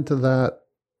kind of into that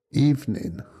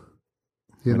evening.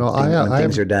 When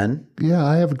things are done? Yeah,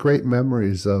 I have great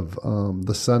memories of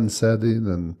the sun setting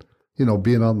and,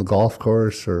 being on the golf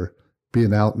course or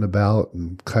being out and about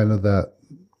and kind of that,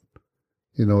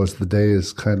 as the day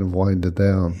is kind of winded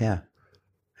down. Yeah.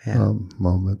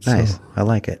 Moment. Nice. So. I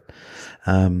like it.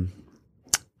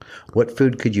 What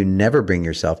food could you never bring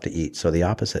yourself to eat? So the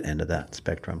opposite end of that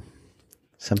spectrum.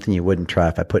 Something you wouldn't try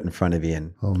if I put in front of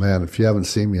you. Oh man, if you haven't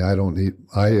seen me, I don't eat.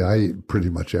 I eat pretty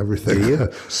much everything. Do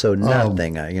you? So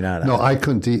nothing. You're not. No, I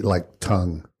couldn't eat like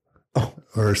tongue.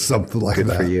 or something like Good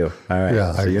that. for you. All right.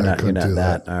 Yeah, So you're not couldn't do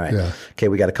that. All right. Yeah. Okay,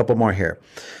 we got a couple more here.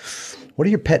 What are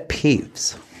your pet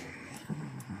peeves?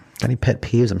 Got any pet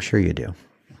peeves? I'm sure you do.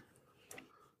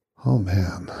 Oh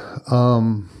man.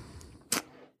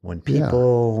 When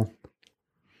people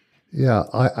Yeah,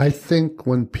 I think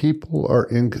when people are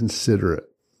inconsiderate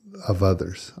of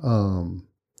others,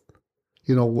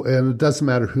 you know, and it doesn't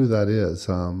matter who that is.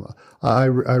 I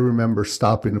remember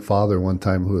stopping a father one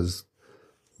time who was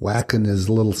whacking his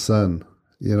little son.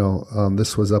 You know,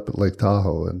 this was up at Lake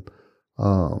Tahoe, and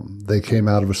they came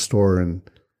out of a store, and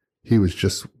he was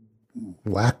just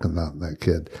whacking on that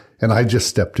kid. And I just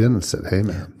stepped in and said, "Hey,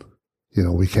 man, you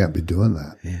know, we can't be doing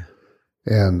that." Yeah.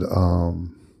 And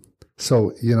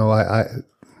so, you know, I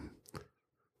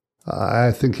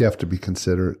think you have to be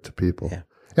considerate to people. Yeah.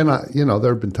 And you know,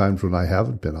 there have been times when I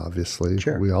haven't been. Obviously,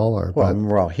 Sure. we all are. Well, but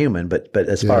we're all human, but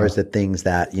as far as the things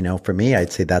that, you know, for me,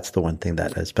 I'd say that's the one thing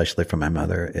that, especially for my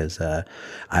mother, is I'm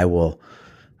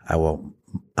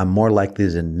more likely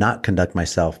to not conduct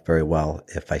myself very well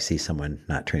if I see someone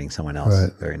not treating someone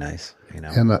else very nice, you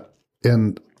know.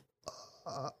 And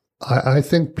I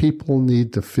think people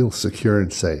need to feel secure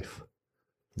and safe.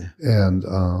 Yeah. And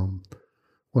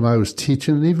when I was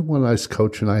teaching, and even when I was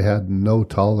coaching, I had no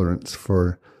tolerance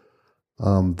for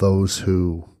those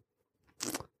who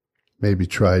maybe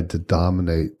tried to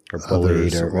dominate Or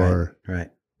bullied others, or right.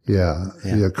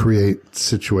 create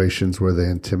situations where they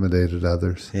intimidated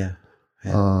others. Yeah.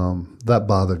 That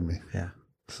bothered me. Yeah.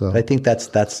 So But I think that's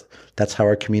how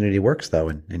our community works, though,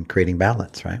 in creating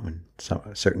balance, right? When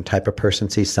a certain type of person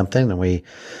sees something, and we,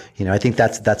 you know, I think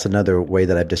that's another way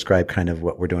that I've described kind of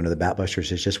what we're doing to the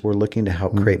Batbusters is just we're looking to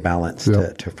help create balance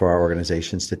for our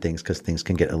organizations to things, because things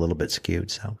can get a little bit skewed.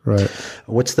 So,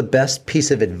 what's the best piece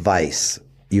of advice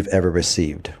you've ever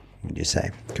received? Would you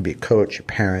say it could be a coach, your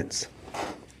parents?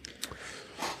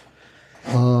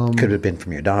 Could have been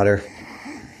from your daughter.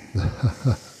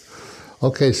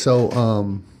 Okay, so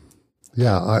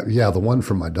the one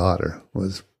from my daughter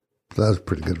was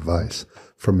pretty good advice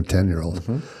from a 10-year-old.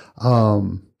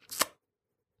 Mm-hmm.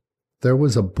 There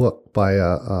was a book by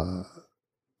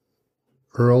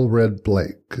Earl Red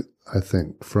Blake, I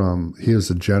think, he was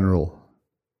a general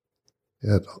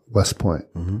at West Point.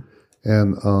 Mm-hmm.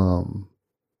 And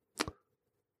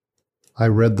I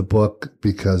read the book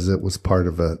because it was part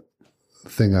of a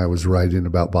thing I was writing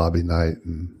about Bobby Knight,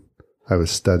 and I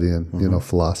was studying, you know,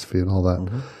 philosophy and all that.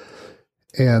 Mm-hmm.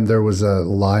 And there was a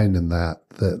line in that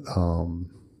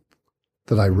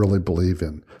I really believe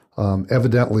in.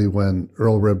 Evidently, when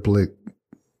Earl Red Blake,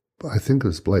 I think it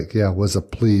was Blake, was a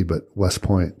plebe at West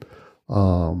Point,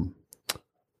 one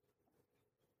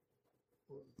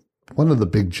of the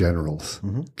big generals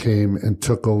came and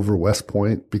took over West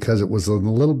Point because it was in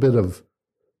a little bit of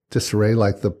disarray.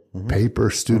 Like the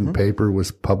student paper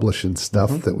was publishing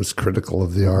stuff that was critical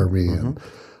of the Army, and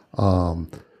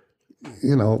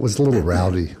you know, it was a little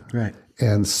rowdy. Right.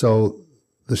 And so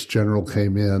this general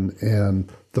came in,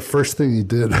 and the first thing he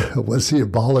did was he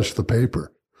abolished the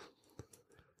paper.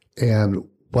 And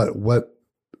what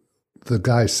the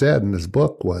guy said in his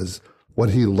book was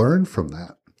what he learned from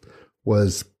that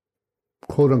was,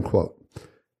 quote unquote,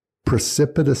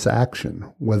 precipitous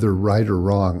action, whether right or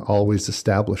wrong, always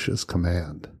establishes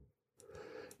command.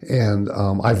 And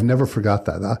I've never forgot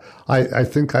that. I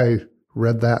think I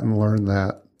read that and learned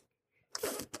that.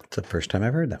 It's the first time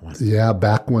I've heard that one. Yeah,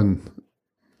 back in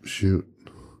the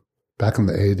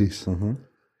 80s. Mm-hmm.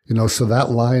 You know, so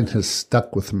that line has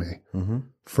stuck with me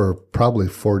for probably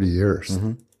 40 years,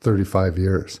 35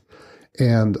 years.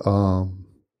 And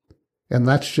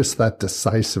that's just that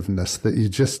decisiveness that you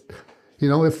just, you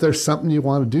know, if there's something you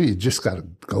want to do, you just got to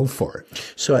go for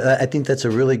it. So I think that's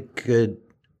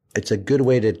it's a good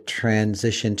way to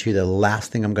transition to the last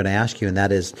thing I'm going to ask you. And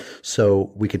that is, so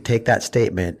we could take that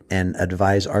statement and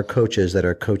advise our coaches that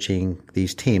are coaching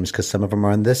these teams, because some of them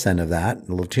are on this end of that, a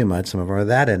little too much. Some of them are on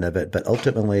that end of it. But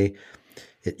ultimately,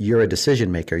 you're a decision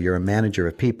maker. You're a manager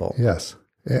of people. Yes.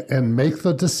 And make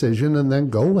the decision and then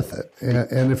go with it.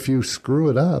 And if you screw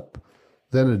it up,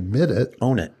 then admit it.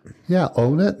 Own it. Yeah,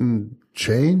 own it and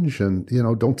change, and, you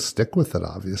know, don't stick with it,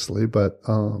 obviously. But,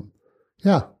 own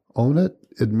it,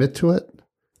 admit to it,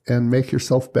 and make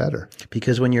yourself better.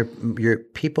 Because when your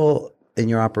people in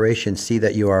your operation see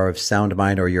that you are of sound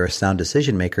mind or you're a sound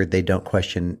decision maker, they don't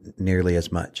question nearly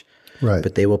as much. Right.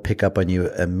 But they will pick up on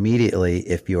you immediately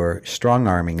if you're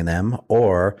strong-arming them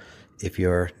or if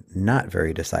you're not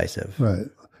very decisive. Right.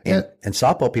 And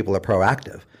softball people are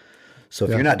proactive. So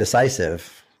if you're not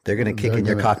decisive, they're going to kick in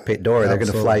your cockpit door. They're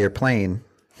going to fly your plane.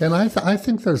 And I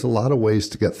think there's a lot of ways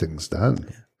to get things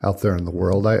done. out there in the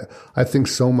world. I think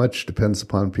so much depends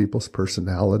upon people's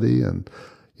personality and,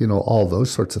 all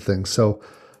those sorts of things. So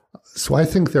I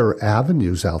think there are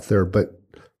avenues out there, but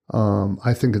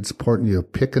I think it's important you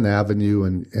pick an avenue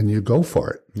and you go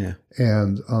for it. Yeah.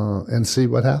 And see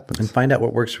what happens. And find out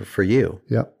what works for you.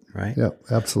 Yep. Right? Yep,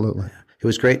 absolutely. It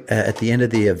was great. At the end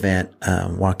of the event, I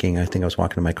think I was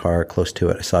walking to my car close to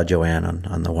it. I saw Joanne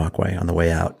on the walkway on the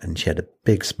way out, and she had a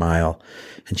big smile,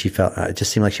 and she felt, it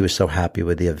just seemed like she was so happy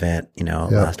with the event,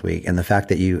 last week. And the fact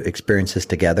that you experienced this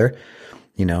together,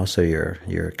 so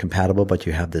you're compatible, but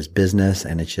you have this business,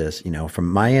 and it's just,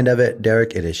 from my end of it,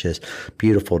 Derek, it is just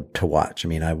beautiful to watch. I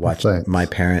mean, I watched my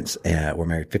parents, were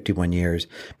married 51 years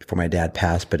before my dad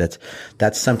passed, but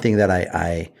that's something that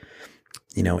I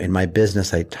in my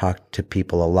business, I talk to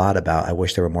people a lot about, I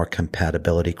wish there were more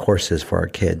compatibility courses for our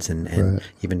kids and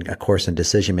even a course in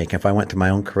decision making. If I went through my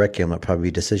own curriculum, it'd probably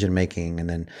be decision making and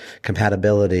then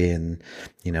compatibility and,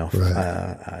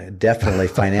 definitely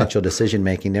financial decision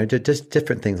making. They're just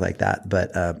different things like that.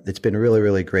 But, it's been really,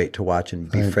 really great to watch and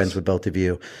be friends with both of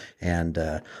you. And,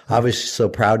 obviously so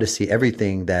proud to see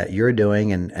everything that you're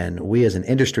doing and we as an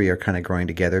industry are kind of growing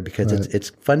together because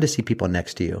it's fun to see people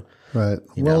next to you. Right.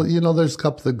 Well, there's a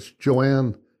couple things.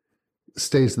 Joanne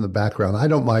stays in the background. I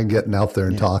don't mind getting out there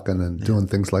and talking and doing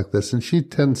things like this. And she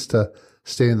tends to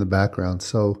stay in the background.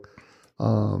 So,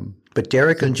 but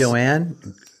Derek and Joanne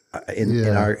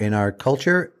in our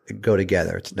culture go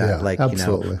together. It's not like,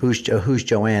 absolutely. Who's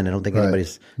Joanne? I don't think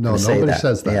anybody's going to say that. Nobody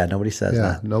says that. Yeah, nobody says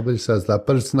that. Nobody says that.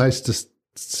 But it's nice to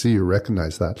see you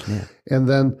recognize that. Yeah. And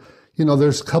then,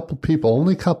 there's a couple people,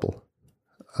 only a couple.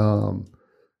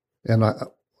 And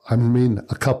I mean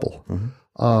a couple,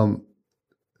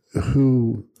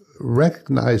 who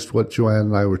recognized what Joanne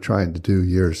and I were trying to do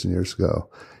years and years ago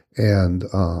and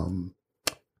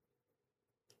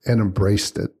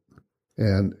embraced it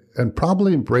and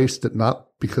probably embraced it not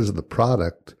because of the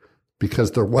product,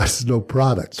 because there was no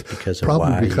product, because of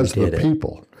probably because of the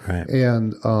people. Right.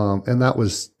 And that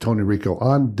was Tony Rico.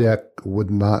 On Deck would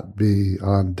not be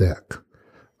on deck,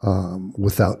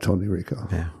 without Tony Rico.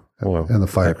 Yeah. Well, and the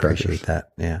firecrackers. I appreciate that.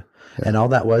 Yeah. And all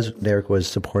that was, Derek, was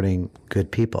supporting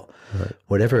good people. Right.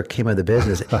 Whatever came of the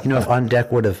business, if On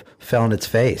Deck would have fell on its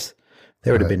face,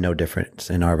 there would have been no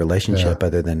difference in our relationship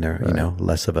other than there,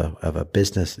 less of a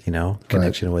business,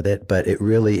 connection with it. But it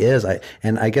really is. I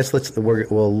guess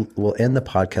we'll end the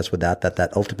podcast with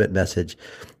that ultimate message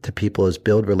to people is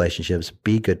build relationships,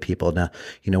 be good people. Now,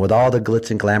 with all the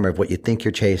glitz and glamour of what you think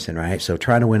you're chasing, right? So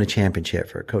trying to win a championship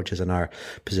for coaches in our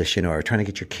position or trying to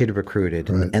get your kid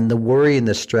recruited and the worry and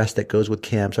the stress that goes with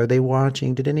camps. Are they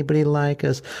watching? Did anybody like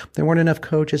us? There weren't enough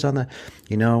coaches on the,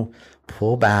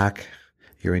 pull back.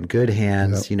 You're in good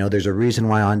hands. Yep. There's a reason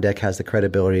why On Deck has the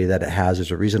credibility that it has.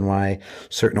 There's a reason why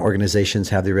certain organizations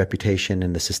have the reputation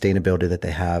and the sustainability that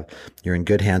they have. You're in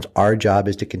good hands. Our job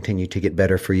is to continue to get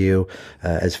better for you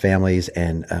as families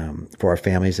and for our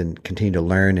families and continue to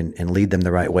learn and lead them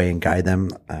the right way and guide them.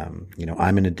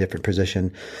 I'm in a different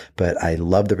position, but I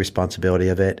love the responsibility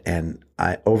of it. And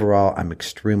I'm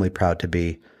extremely proud to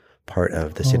be part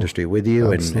of this industry with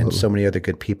you and so many other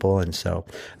good people. And so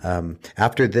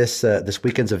after this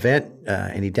weekend's event,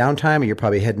 any downtime, or you're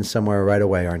probably heading somewhere right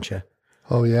away, aren't you?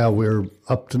 Oh, yeah. We're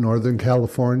up to Northern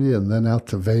California and then out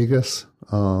to Vegas.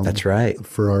 That's right.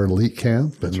 For our elite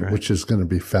camp, which is going to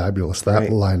be fabulous. That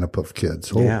lineup of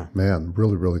kids. Oh, man,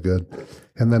 really, really good.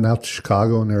 And then out to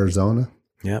Chicago and Arizona.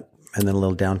 Yep. And then a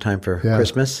little downtime for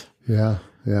Christmas. Yeah.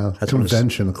 Yeah, that's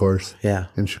convention, of course. Yeah,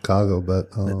 in Chicago, but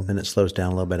then it slows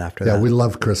down a little bit after that. Yeah, we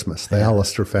love Christmas. The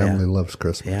Allister family loves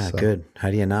Christmas. Yeah, so. Good.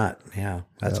 How do you not? Yeah,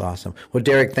 that's awesome. Well,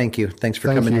 Derek, thank you. Thanks for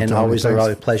coming in. Tony. Always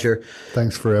a pleasure.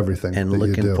 Thanks for everything. And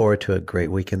looking forward to a great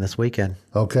weekend this weekend.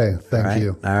 Okay, thank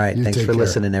you. All right. Thanks for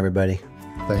listening, everybody.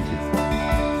 Thank you.